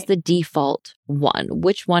one? Which is the default one?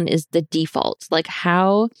 Which one is the default? Like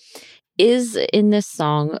how is in this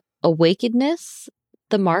song awakeness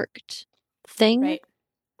the marked thing?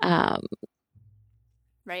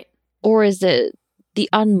 Right. Or is it the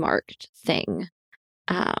unmarked thing?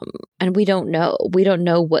 And we don't know. We don't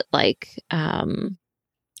know what like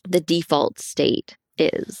the default state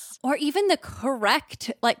is. Or even the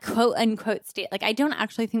correct, like quote unquote state. Like I don't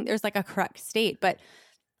actually think there's like a correct state, but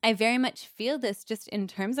I very much feel this just in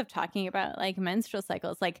terms of talking about like menstrual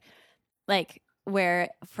cycles, like where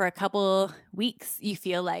for a couple weeks you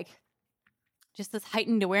feel like just this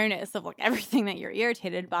heightened awareness of like everything that you're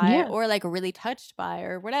irritated by or like really touched by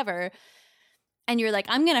or whatever. And you're like,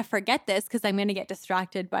 I'm going to forget this because I'm going to get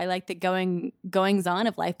distracted by like the goings on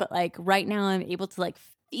of life. But like right now I'm able to like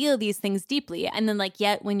feel these things deeply. And then like,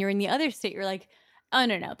 yet when you're in the other state, you're like, oh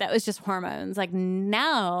no, that was just hormones. Like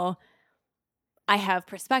now I have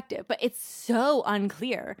perspective, but it's so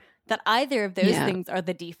unclear that either of those things are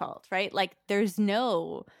the default, right? Like there's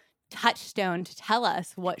no touchstone to tell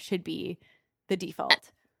us what should be the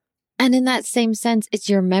default. And in that same sense, it's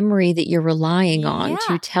your memory that you're relying on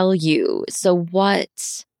to tell you. So what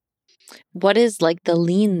is like the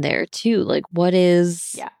lean there too? Like what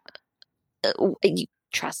is you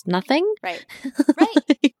trust nothing? Right.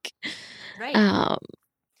 Like, right.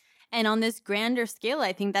 And on this grander scale,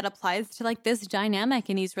 I think that applies to like this dynamic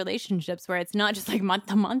in these relationships where it's not just like month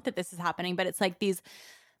to month that this is happening, but it's like these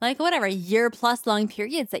like whatever year plus long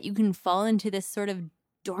periods that you can fall into this sort of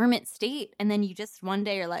dormant state. And then you just one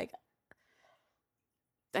day you're like,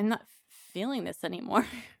 I'm not feeling this anymore.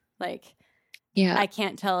 Like, yeah, I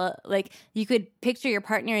can't tell. Like, you could picture your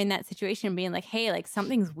partner in that situation being like, hey, like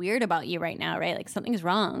something's weird about you right now, right? Like something's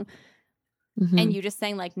wrong. Mm-hmm. And you just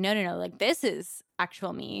saying like, no, like this is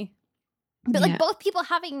actual me. But like both people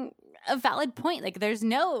having a valid point. Like there's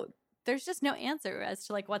just no answer as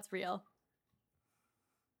to like what's real.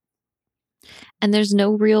 And there's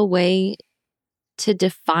no real way to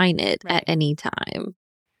define it at any time.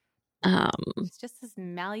 It's just this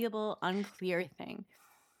malleable, unclear thing.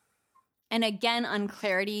 And again,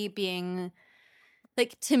 unclarity being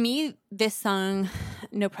like, to me, this song,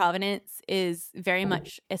 No Provenance, is very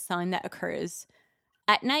much a song that occurs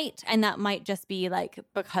at night. And that might just be like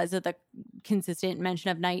because of the consistent mention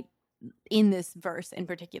of night in this verse in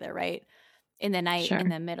particular, right? In the night, in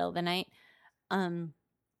the middle of the night.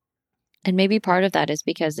 And maybe part of that is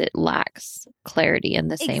because it lacks clarity in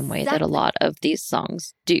the same way that a lot of these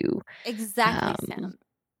songs do. Exactly, Sam.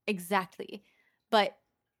 Exactly.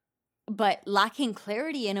 But lacking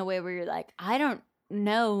clarity in a way where you're like, I don't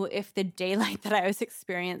know if the daylight that I was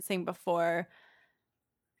experiencing before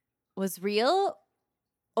was real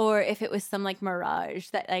or if it was some like mirage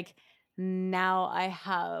that like now I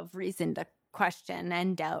have reason to question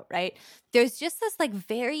and doubt, right? There's just this like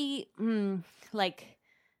very like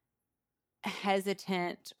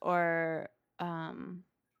hesitant or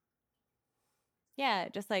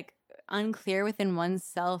just like unclear within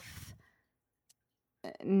oneself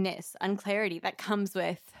unclarity that comes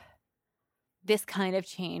with this kind of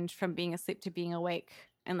change from being asleep to being awake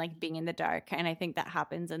and like being in the dark. And I think that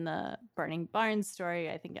happens in the Burning Barn story.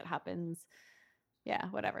 I think it happens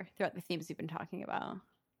whatever throughout the themes we've been talking about.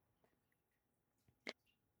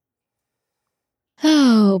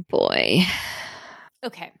 Oh boy.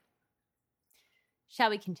 Okay. Shall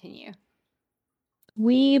we continue?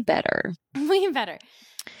 We better.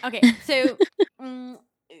 Okay, so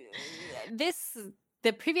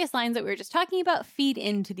the previous lines that we were just talking about feed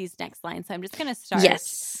into these next lines. So I'm just going to start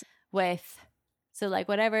with, so like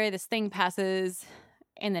whatever, this thing passes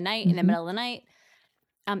in the night, in the middle of the night,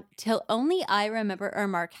 till only I remember or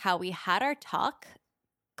mark how we had our talk,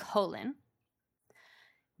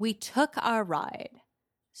 we took our ride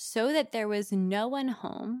so that there was no one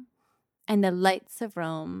home and the lights of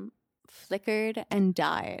Rome flickered and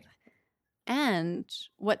died. And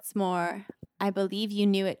what's more, I believe you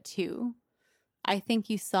knew it too. I think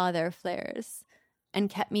you saw their flares and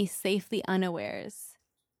kept me safely unawares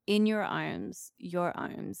in your arms,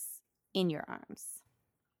 in your arms.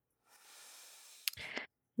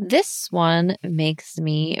 This one makes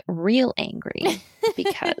me real angry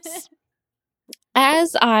because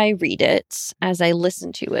as I read it, as I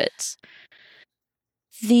listen to it,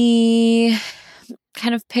 the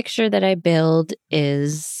kind of picture that I build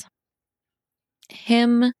is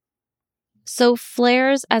him. So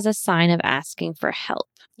flares as a sign of asking for help.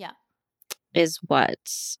 Yeah. Is what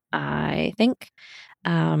I think.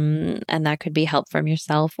 And that could be help from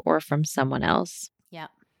yourself or from someone else. Yeah.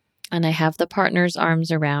 And I have the partner's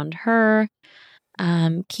arms around her,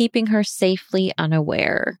 keeping her safely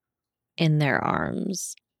unaware in their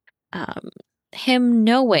arms. Him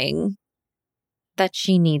knowing that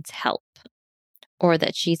she needs help or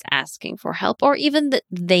that she's asking for help or even that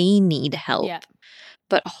they need help. Yeah.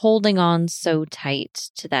 But holding on so tight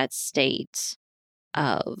to that state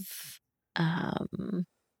of, what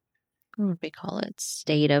would we call it?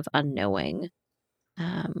 State of unknowing,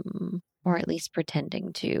 or at least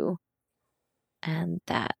pretending to. And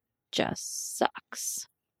that just sucks.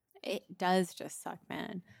 It does just suck,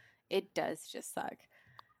 man. It does just suck.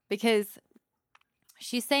 Because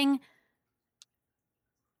she's saying,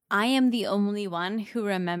 I am the only one who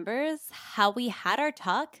remembers how we had our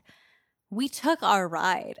talk. We took our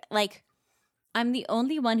ride. Like, I'm the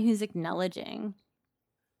only one who's acknowledging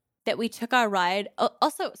that we took our ride. Oh,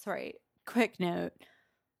 also, sorry, quick note.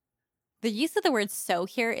 The use of the word so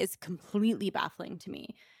here is completely baffling to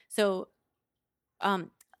me. So,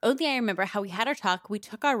 only I remember how we had our talk. We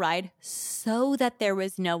took our ride so that there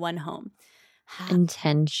was no one home.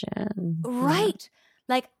 Intention. Right.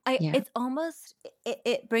 Like, it's almost,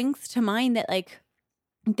 it brings to mind that, like,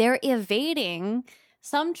 they're evading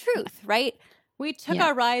some truth, right? We took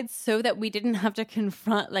our rides so that we didn't have to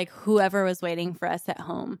confront like whoever was waiting for us at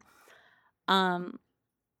home.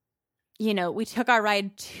 You know, we took our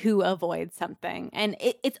ride to avoid something. And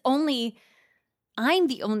it's only, I'm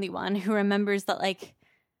the only one who remembers that like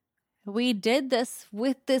we did this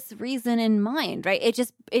with this reason in mind, right?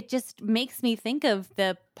 It just makes me think of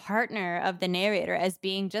the partner of the narrator as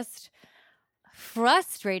being just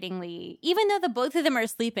frustratingly, even though the both of them are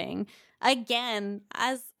sleeping, again,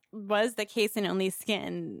 as was the case in Only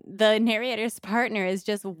Skin, the narrator's partner is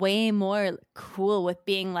just way more cool with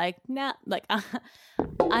being like, nah, like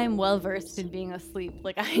I'm well versed in being asleep.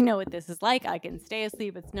 Like I know what this is like. I can stay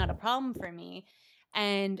asleep. It's not a problem for me.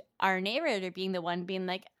 And our narrator being the one being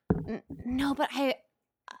like, no, but I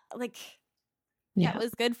like that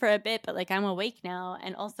was good for a bit, but like I'm awake now.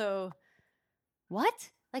 And also, what?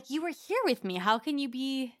 Like you were here with me. How can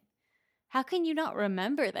you not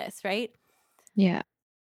remember this, right? Yeah.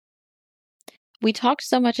 We talked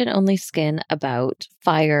so much in Only Skin about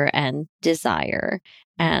fire and desire,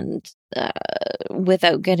 and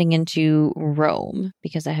without getting into Rome,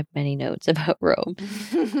 because I have many notes about Rome.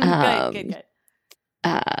 Good.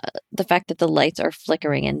 The fact that the lights are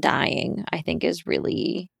flickering and dying, I think, is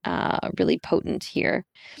really, really potent here.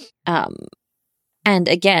 And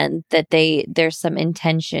again, that there's some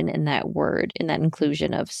intention in that word, in that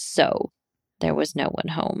inclusion of so there was no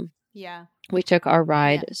one home. Yeah. We took our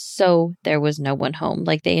ride, so there was no one home.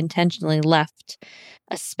 Like they intentionally left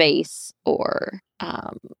a space or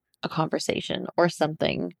a conversation or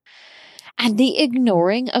something. And the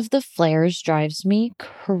ignoring of the flares drives me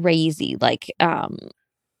crazy. Like,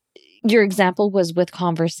 your example was with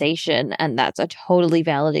conversation, and that's a totally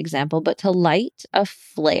valid example. But to light a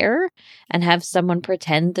flare and have someone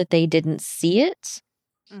pretend that they didn't see it,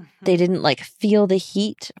 they didn't like feel the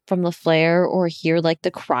heat from the flare or hear like the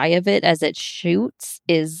cry of it as it shoots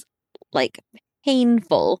is like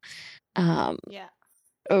painful.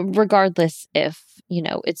 Regardless if, you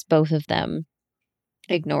know, it's both of them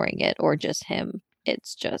ignoring it or just him,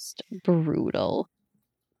 it's just brutal.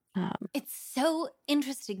 It's so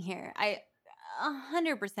interesting here. I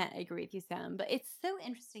 100% agree with you, Sam, but it's so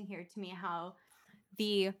interesting here to me how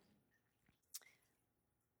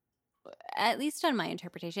at least on my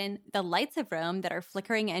interpretation, the lights of Rome that are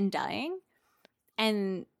flickering and dying,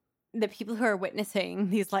 and the people who are witnessing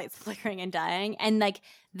these lights flickering and dying, and like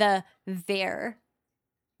their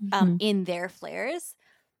in their flares,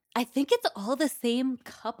 I think it's all the same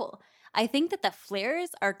couple. I think that the flares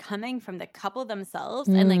are coming from the couple themselves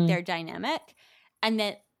and like their dynamic, and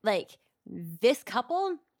that like this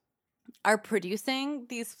couple are producing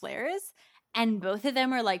these flares, and both of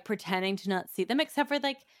them are like pretending to not see them, except for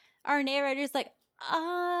like our narrator's like,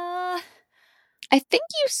 I think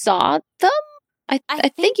you saw them. I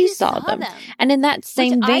think you saw them. And in that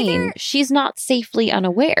same vein, she's not safely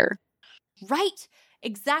unaware. Right.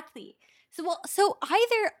 Exactly. So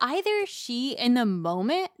either she in the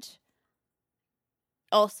moment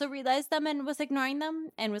also realized them and was ignoring them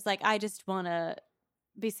and was like, I just want to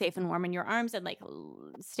be safe and warm in your arms and like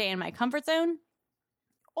stay in my comfort zone.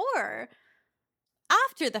 Or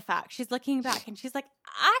after the fact, she's looking back and she's like,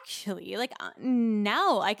 actually, like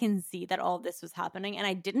now I can see that all of this was happening and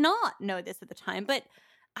I did not know this at the time, but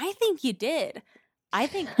I think you did. I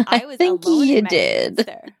think I was alone in my ignorance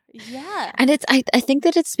there. Yeah. And I think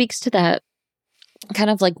that it speaks to that kind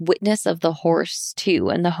of like witness of the horse too,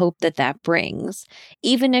 and the hope that brings.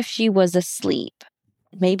 Even if she was asleep,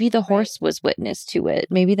 maybe the horse was witness to it.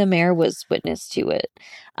 Maybe the mare was witness to it.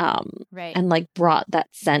 And like brought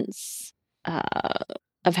that sense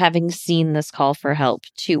of having seen this call for help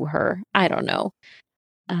to her. I don't know.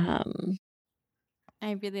 I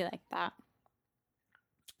really like that.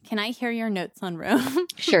 Can I hear your notes on Rome?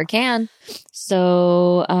 Sure can.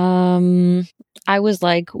 So, I was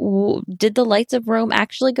like, did the lights of Rome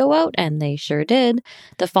actually go out? And they sure did.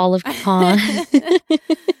 The fall of the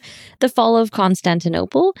fall of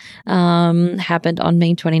Constantinople happened on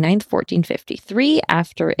May 29th, 1453,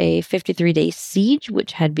 after a 53-day siege,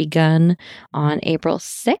 which had begun on April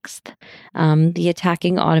 6th. The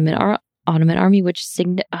attacking Ottoman army, which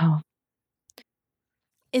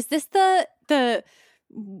is this the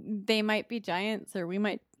They Might Be Giants or We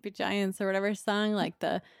Might Be Giants or whatever song, like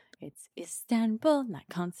it's Istanbul, not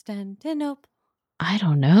Constantinople. I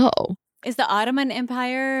don't know. Is the Ottoman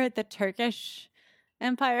Empire the Turkish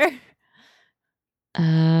Empire?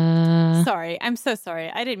 Sorry. I'm so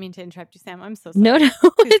sorry. I didn't mean to interrupt you, Sam. I'm so sorry. No,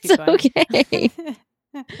 it's okay.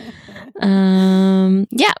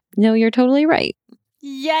 Yeah, no, you're totally right.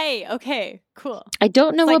 Yay. Okay, cool. I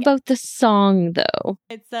don't know about the song though.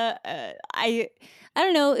 It's I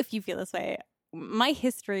don't know if you feel this way. my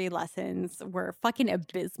history lessons were fucking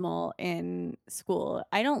abysmal in school.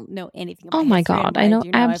 I don't know anything about Oh my history, and God, what I I know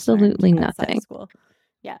do know I've learned absolutely outside of nothing. school.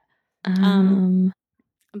 Yeah. Um,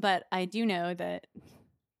 But I do know that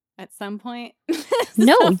at some point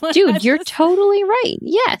no, someone dude, had you're to totally right.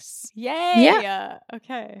 Yes. Yay! Yeah.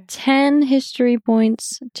 Okay. 10 history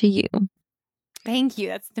points to you. Thank you.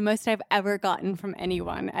 That's the most I've ever gotten from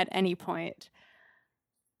anyone at any point.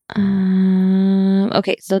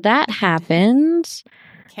 Okay, so that happened.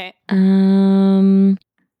 Okay. And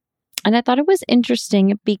I thought it was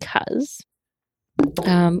interesting because,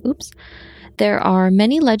 there are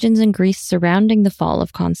many legends in Greece surrounding the fall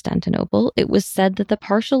of Constantinople. It was said that the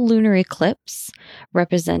partial lunar eclipse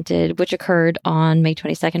which occurred on May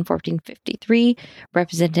 22nd, 1453,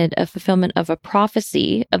 represented a fulfillment of a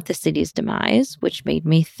prophecy of the city's demise, which made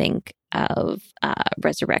me think of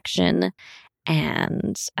resurrection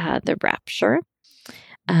and the rapture.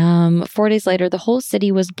 4 days later, the whole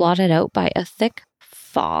city was blotted out by a thick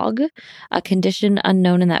fog, a condition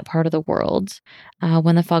unknown in that part of the world.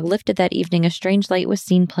 When the fog lifted that evening, a strange light was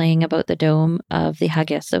seen playing about the dome of the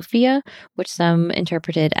Hagia Sophia, which some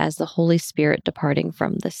interpreted as the Holy Spirit departing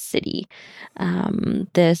from the city.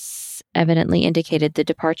 This evidently indicated the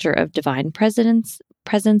departure of divine presence,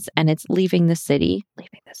 and it's leaving the city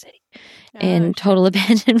in total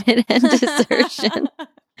abandonment and desertion.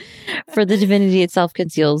 For the divinity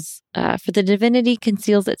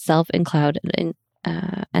conceals itself in cloud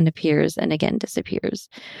and appears and again disappears.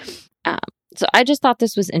 So I just thought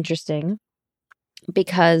this was interesting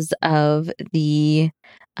because of the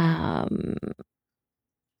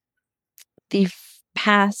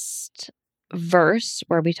past verse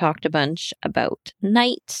where we talked a bunch about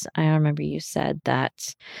night. I remember you said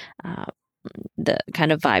that the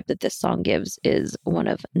kind of vibe that this song gives is one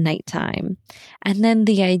of nighttime. And then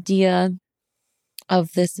the idea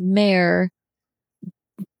of this mare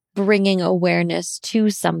bringing awareness to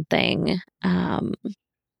something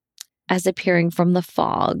as appearing from the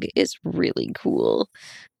fog is really cool.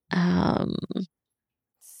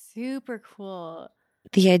 Super cool.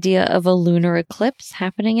 The idea of a lunar eclipse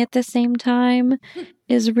happening at the same time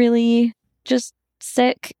is really just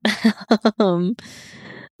sick. And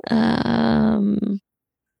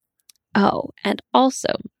also,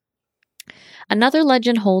 another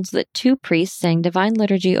legend holds that two priests sang divine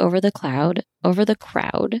liturgy over the crowd,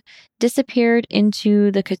 disappeared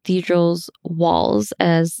into the cathedral's walls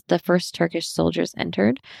as the first Turkish soldiers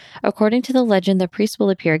entered. According to the legend, the priests will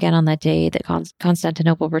appear again on that day that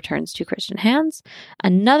Constantinople returns to Christian hands.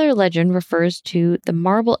 Another legend refers to the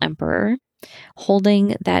Marble Emperor,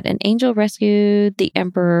 holding that an angel rescued the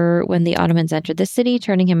emperor when the Ottomans entered the city,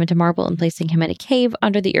 turning him into marble and placing him in a cave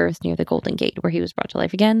under the earth near the Golden Gate, where he was brought to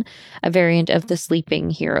life again, a variant of the sleeping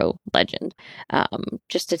hero legend.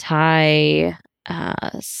 Just to tie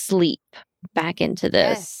sleep back into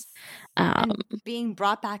this. Yes. And being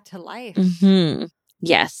brought back to life. Mm-hmm.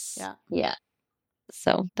 Yes. Yeah.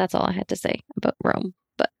 So that's all I had to say about Rome.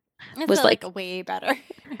 It was felt like way better.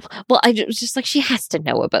 Well, I was just like, she has to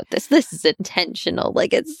know about this. This is intentional.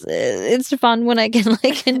 Like, it's fun when I can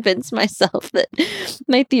like convince myself that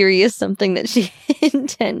my theory is something that she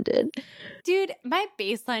intended. Dude, my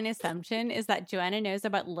baseline assumption is that Joanna knows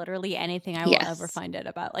about literally anything I will ever find out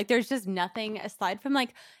about. Like, there's just nothing aside from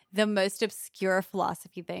like the most obscure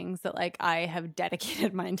philosophy things that like I have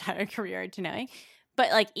dedicated my entire career to knowing.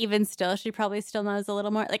 But like even still, she probably still knows a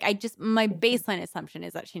little more. Like my baseline assumption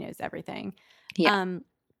is that she knows everything. Yeah.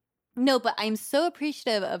 No, but I'm so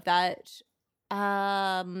appreciative of that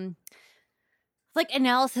like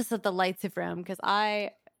analysis of the Lights of Rome, because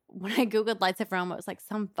when I Googled Lights of Rome, it was like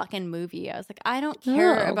some fucking movie. I was like, I don't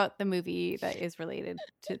care about the movie that is related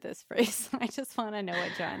to this phrase. I just want to know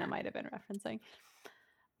what Joanna might have been referencing.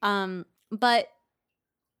 But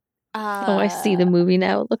I see the movie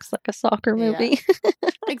now. It looks like a soccer movie. Yeah.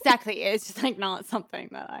 Exactly. It's just like not something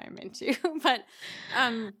that I'm into. But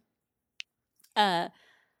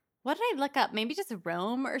what did I look up? Maybe just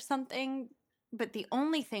Rome or something. But the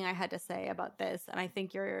only thing I had to say about this, and I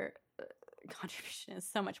think your contribution is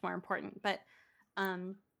so much more important, but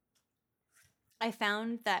I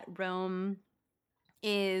found that Rome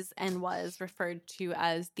is and was referred to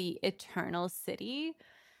as the eternal city.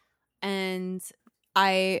 And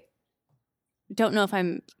I don't know if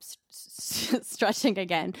I'm stretching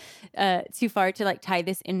again too far to like tie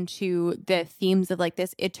this into the themes of like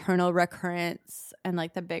this eternal recurrence and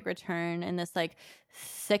like the big return and this like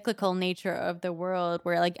cyclical nature of the world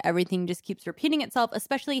where like everything just keeps repeating itself,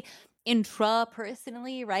 especially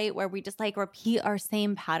intrapersonally, right? Where we just like repeat our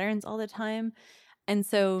same patterns all the time. And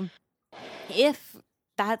so if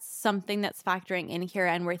that's something that's factoring in here.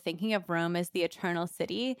 And we're thinking of Rome as the eternal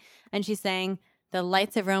city. And she's saying the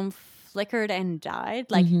lights of Rome flickered and died.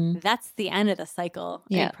 Like, that's the end of the cycle.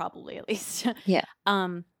 Yeah. I mean, probably at least. Yeah.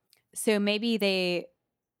 So maybe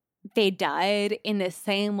they died in the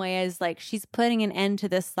same way as like she's putting an end to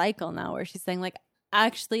this cycle now, where she's saying like,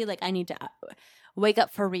 actually, like, I need to wake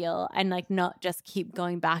up for real and like not just keep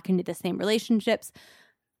going back into the same relationships.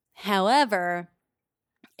 However,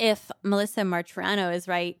 if Melissa Martirano is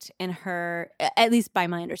right in her, at least by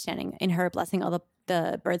my understanding, in her Blessing All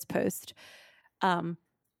the Birds post,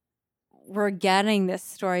 we're getting this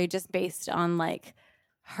story just based on like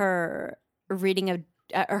her reading of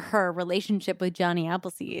her relationship with Johnny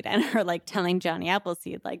Appleseed and her like telling Johnny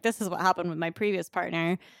Appleseed like, this is what happened with my previous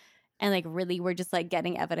partner. And like really we're just like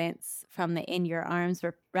getting evidence from the in your arms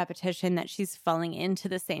repetition that she's falling into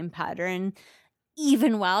the same pattern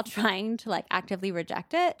even while trying to like actively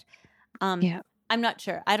reject it. I'm not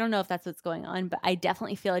sure. I don't know if that's what's going on, but I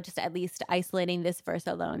definitely feel like just at least isolating this verse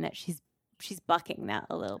alone that she's bucking that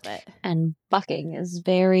a little bit. And bucking is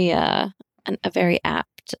very a very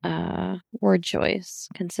apt word choice,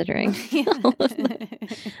 considering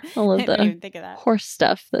all of the horse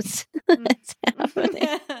stuff that's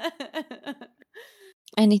happening.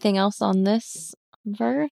 Anything else on this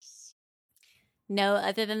verse? No,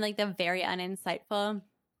 other than like the very uninsightful.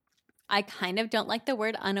 I kind of don't like the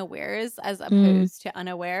word unawares as opposed to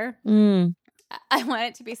unaware. I want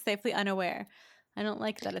it to be safely unaware. I don't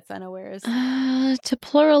like that it's unawares. To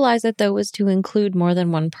pluralize it, though, was to include more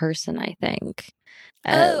than one person, I think.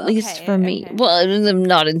 At least for me. Okay. Well,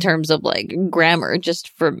 not in terms of like grammar, just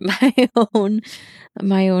for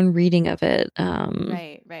my own reading of it.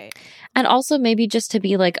 Right. And also maybe just to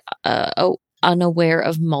be like unaware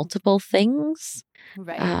of multiple things.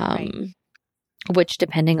 Right. Which,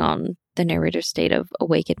 depending on the narrator's state of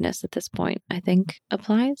awakenedness at this point, I think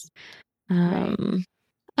applies. Right.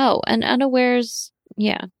 Oh, and unawares,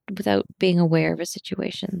 without being aware of a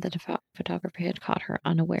situation. The photographer had caught her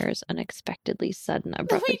unawares, unexpectedly, sudden,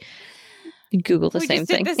 abruptly. Google the same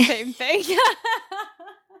thing. The same thing.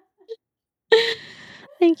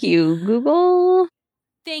 Thank you, Google.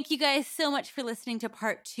 Thank you guys so much for listening to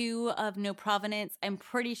part 2 of No Provenance. I'm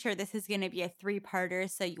pretty sure this is going to be a 3-parter,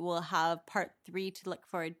 so you will have part 3 to look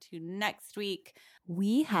forward to next week.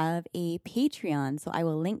 We have a Patreon, so I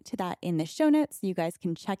will link to that in the show notes so you guys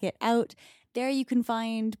can check it out. There you can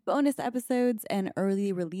find bonus episodes and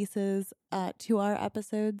early releases to our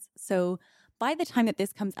episodes. So by the time that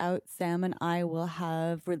this comes out, Sam and I will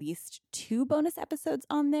have released 2 bonus episodes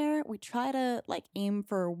on there. We try to like aim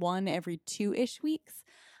for 1 every 2-ish weeks.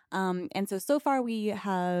 And so far we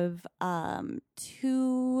have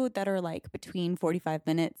 2 that are like between 45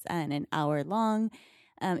 minutes and an hour long,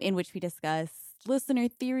 in which we discuss listener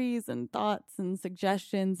theories and thoughts and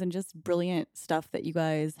suggestions and just brilliant stuff that you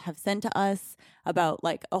guys have sent to us about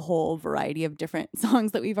like a whole variety of different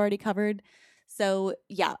songs that we've already covered. So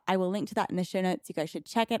yeah, I will link to that in the show notes. You guys should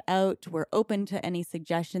check it out. We're open to any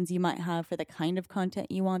suggestions you might have for the kind of content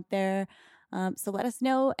you want there. So let us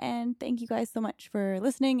know. And thank you guys so much for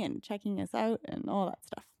listening and checking us out and all that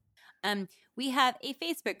stuff. We have a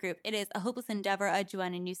Facebook group. It is A Hopeless Endeavor, a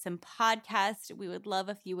Joanna Newsom podcast. We would love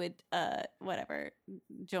if you would,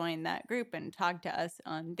 join that group and talk to us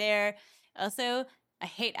on there. Also, I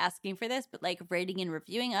hate asking for this, but like rating and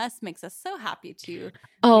reviewing us makes us so happy too.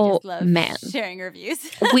 Oh, we just love sharing reviews.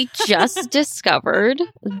 We just discovered,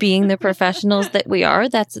 being the professionals that we are,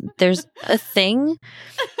 there's a thing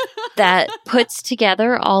that puts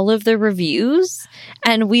together all of the reviews,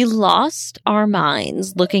 and we lost our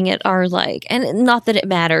minds looking at our and not that it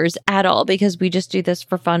matters at all because we just do this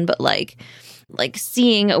for fun, but like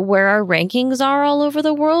seeing where our rankings are all over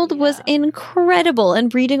the world was incredible,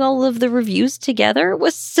 and reading all of the reviews together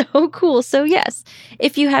was so cool. So yes,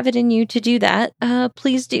 if you have it in you to do that,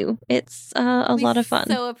 please do. It's a lot of fun.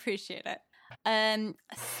 So appreciate it.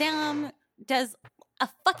 Sam does a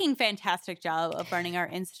fucking fantastic job of running our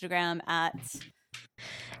Instagram at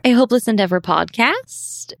A Hopeless Endeavor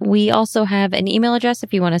Podcast. We also have an email address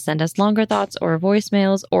if you want to send us longer thoughts or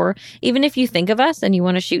voicemails, or even if you think of us and you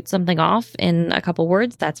want to shoot something off in a couple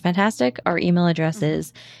words, that's fantastic. Our email address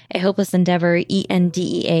is A Hopeless Endeavor,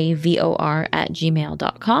 ENDEAVOR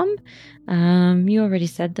 @gmail.com. You already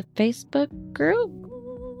said the Facebook group?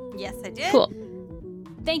 Yes, I did. Cool.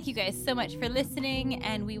 Thank you guys so much for listening,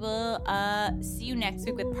 and we will see you next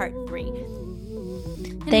week with part 3.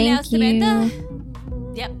 And Thank now, Samantha,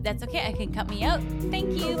 you. Yep, that's okay. I can cut me out.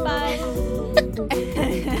 Thank you. Bye.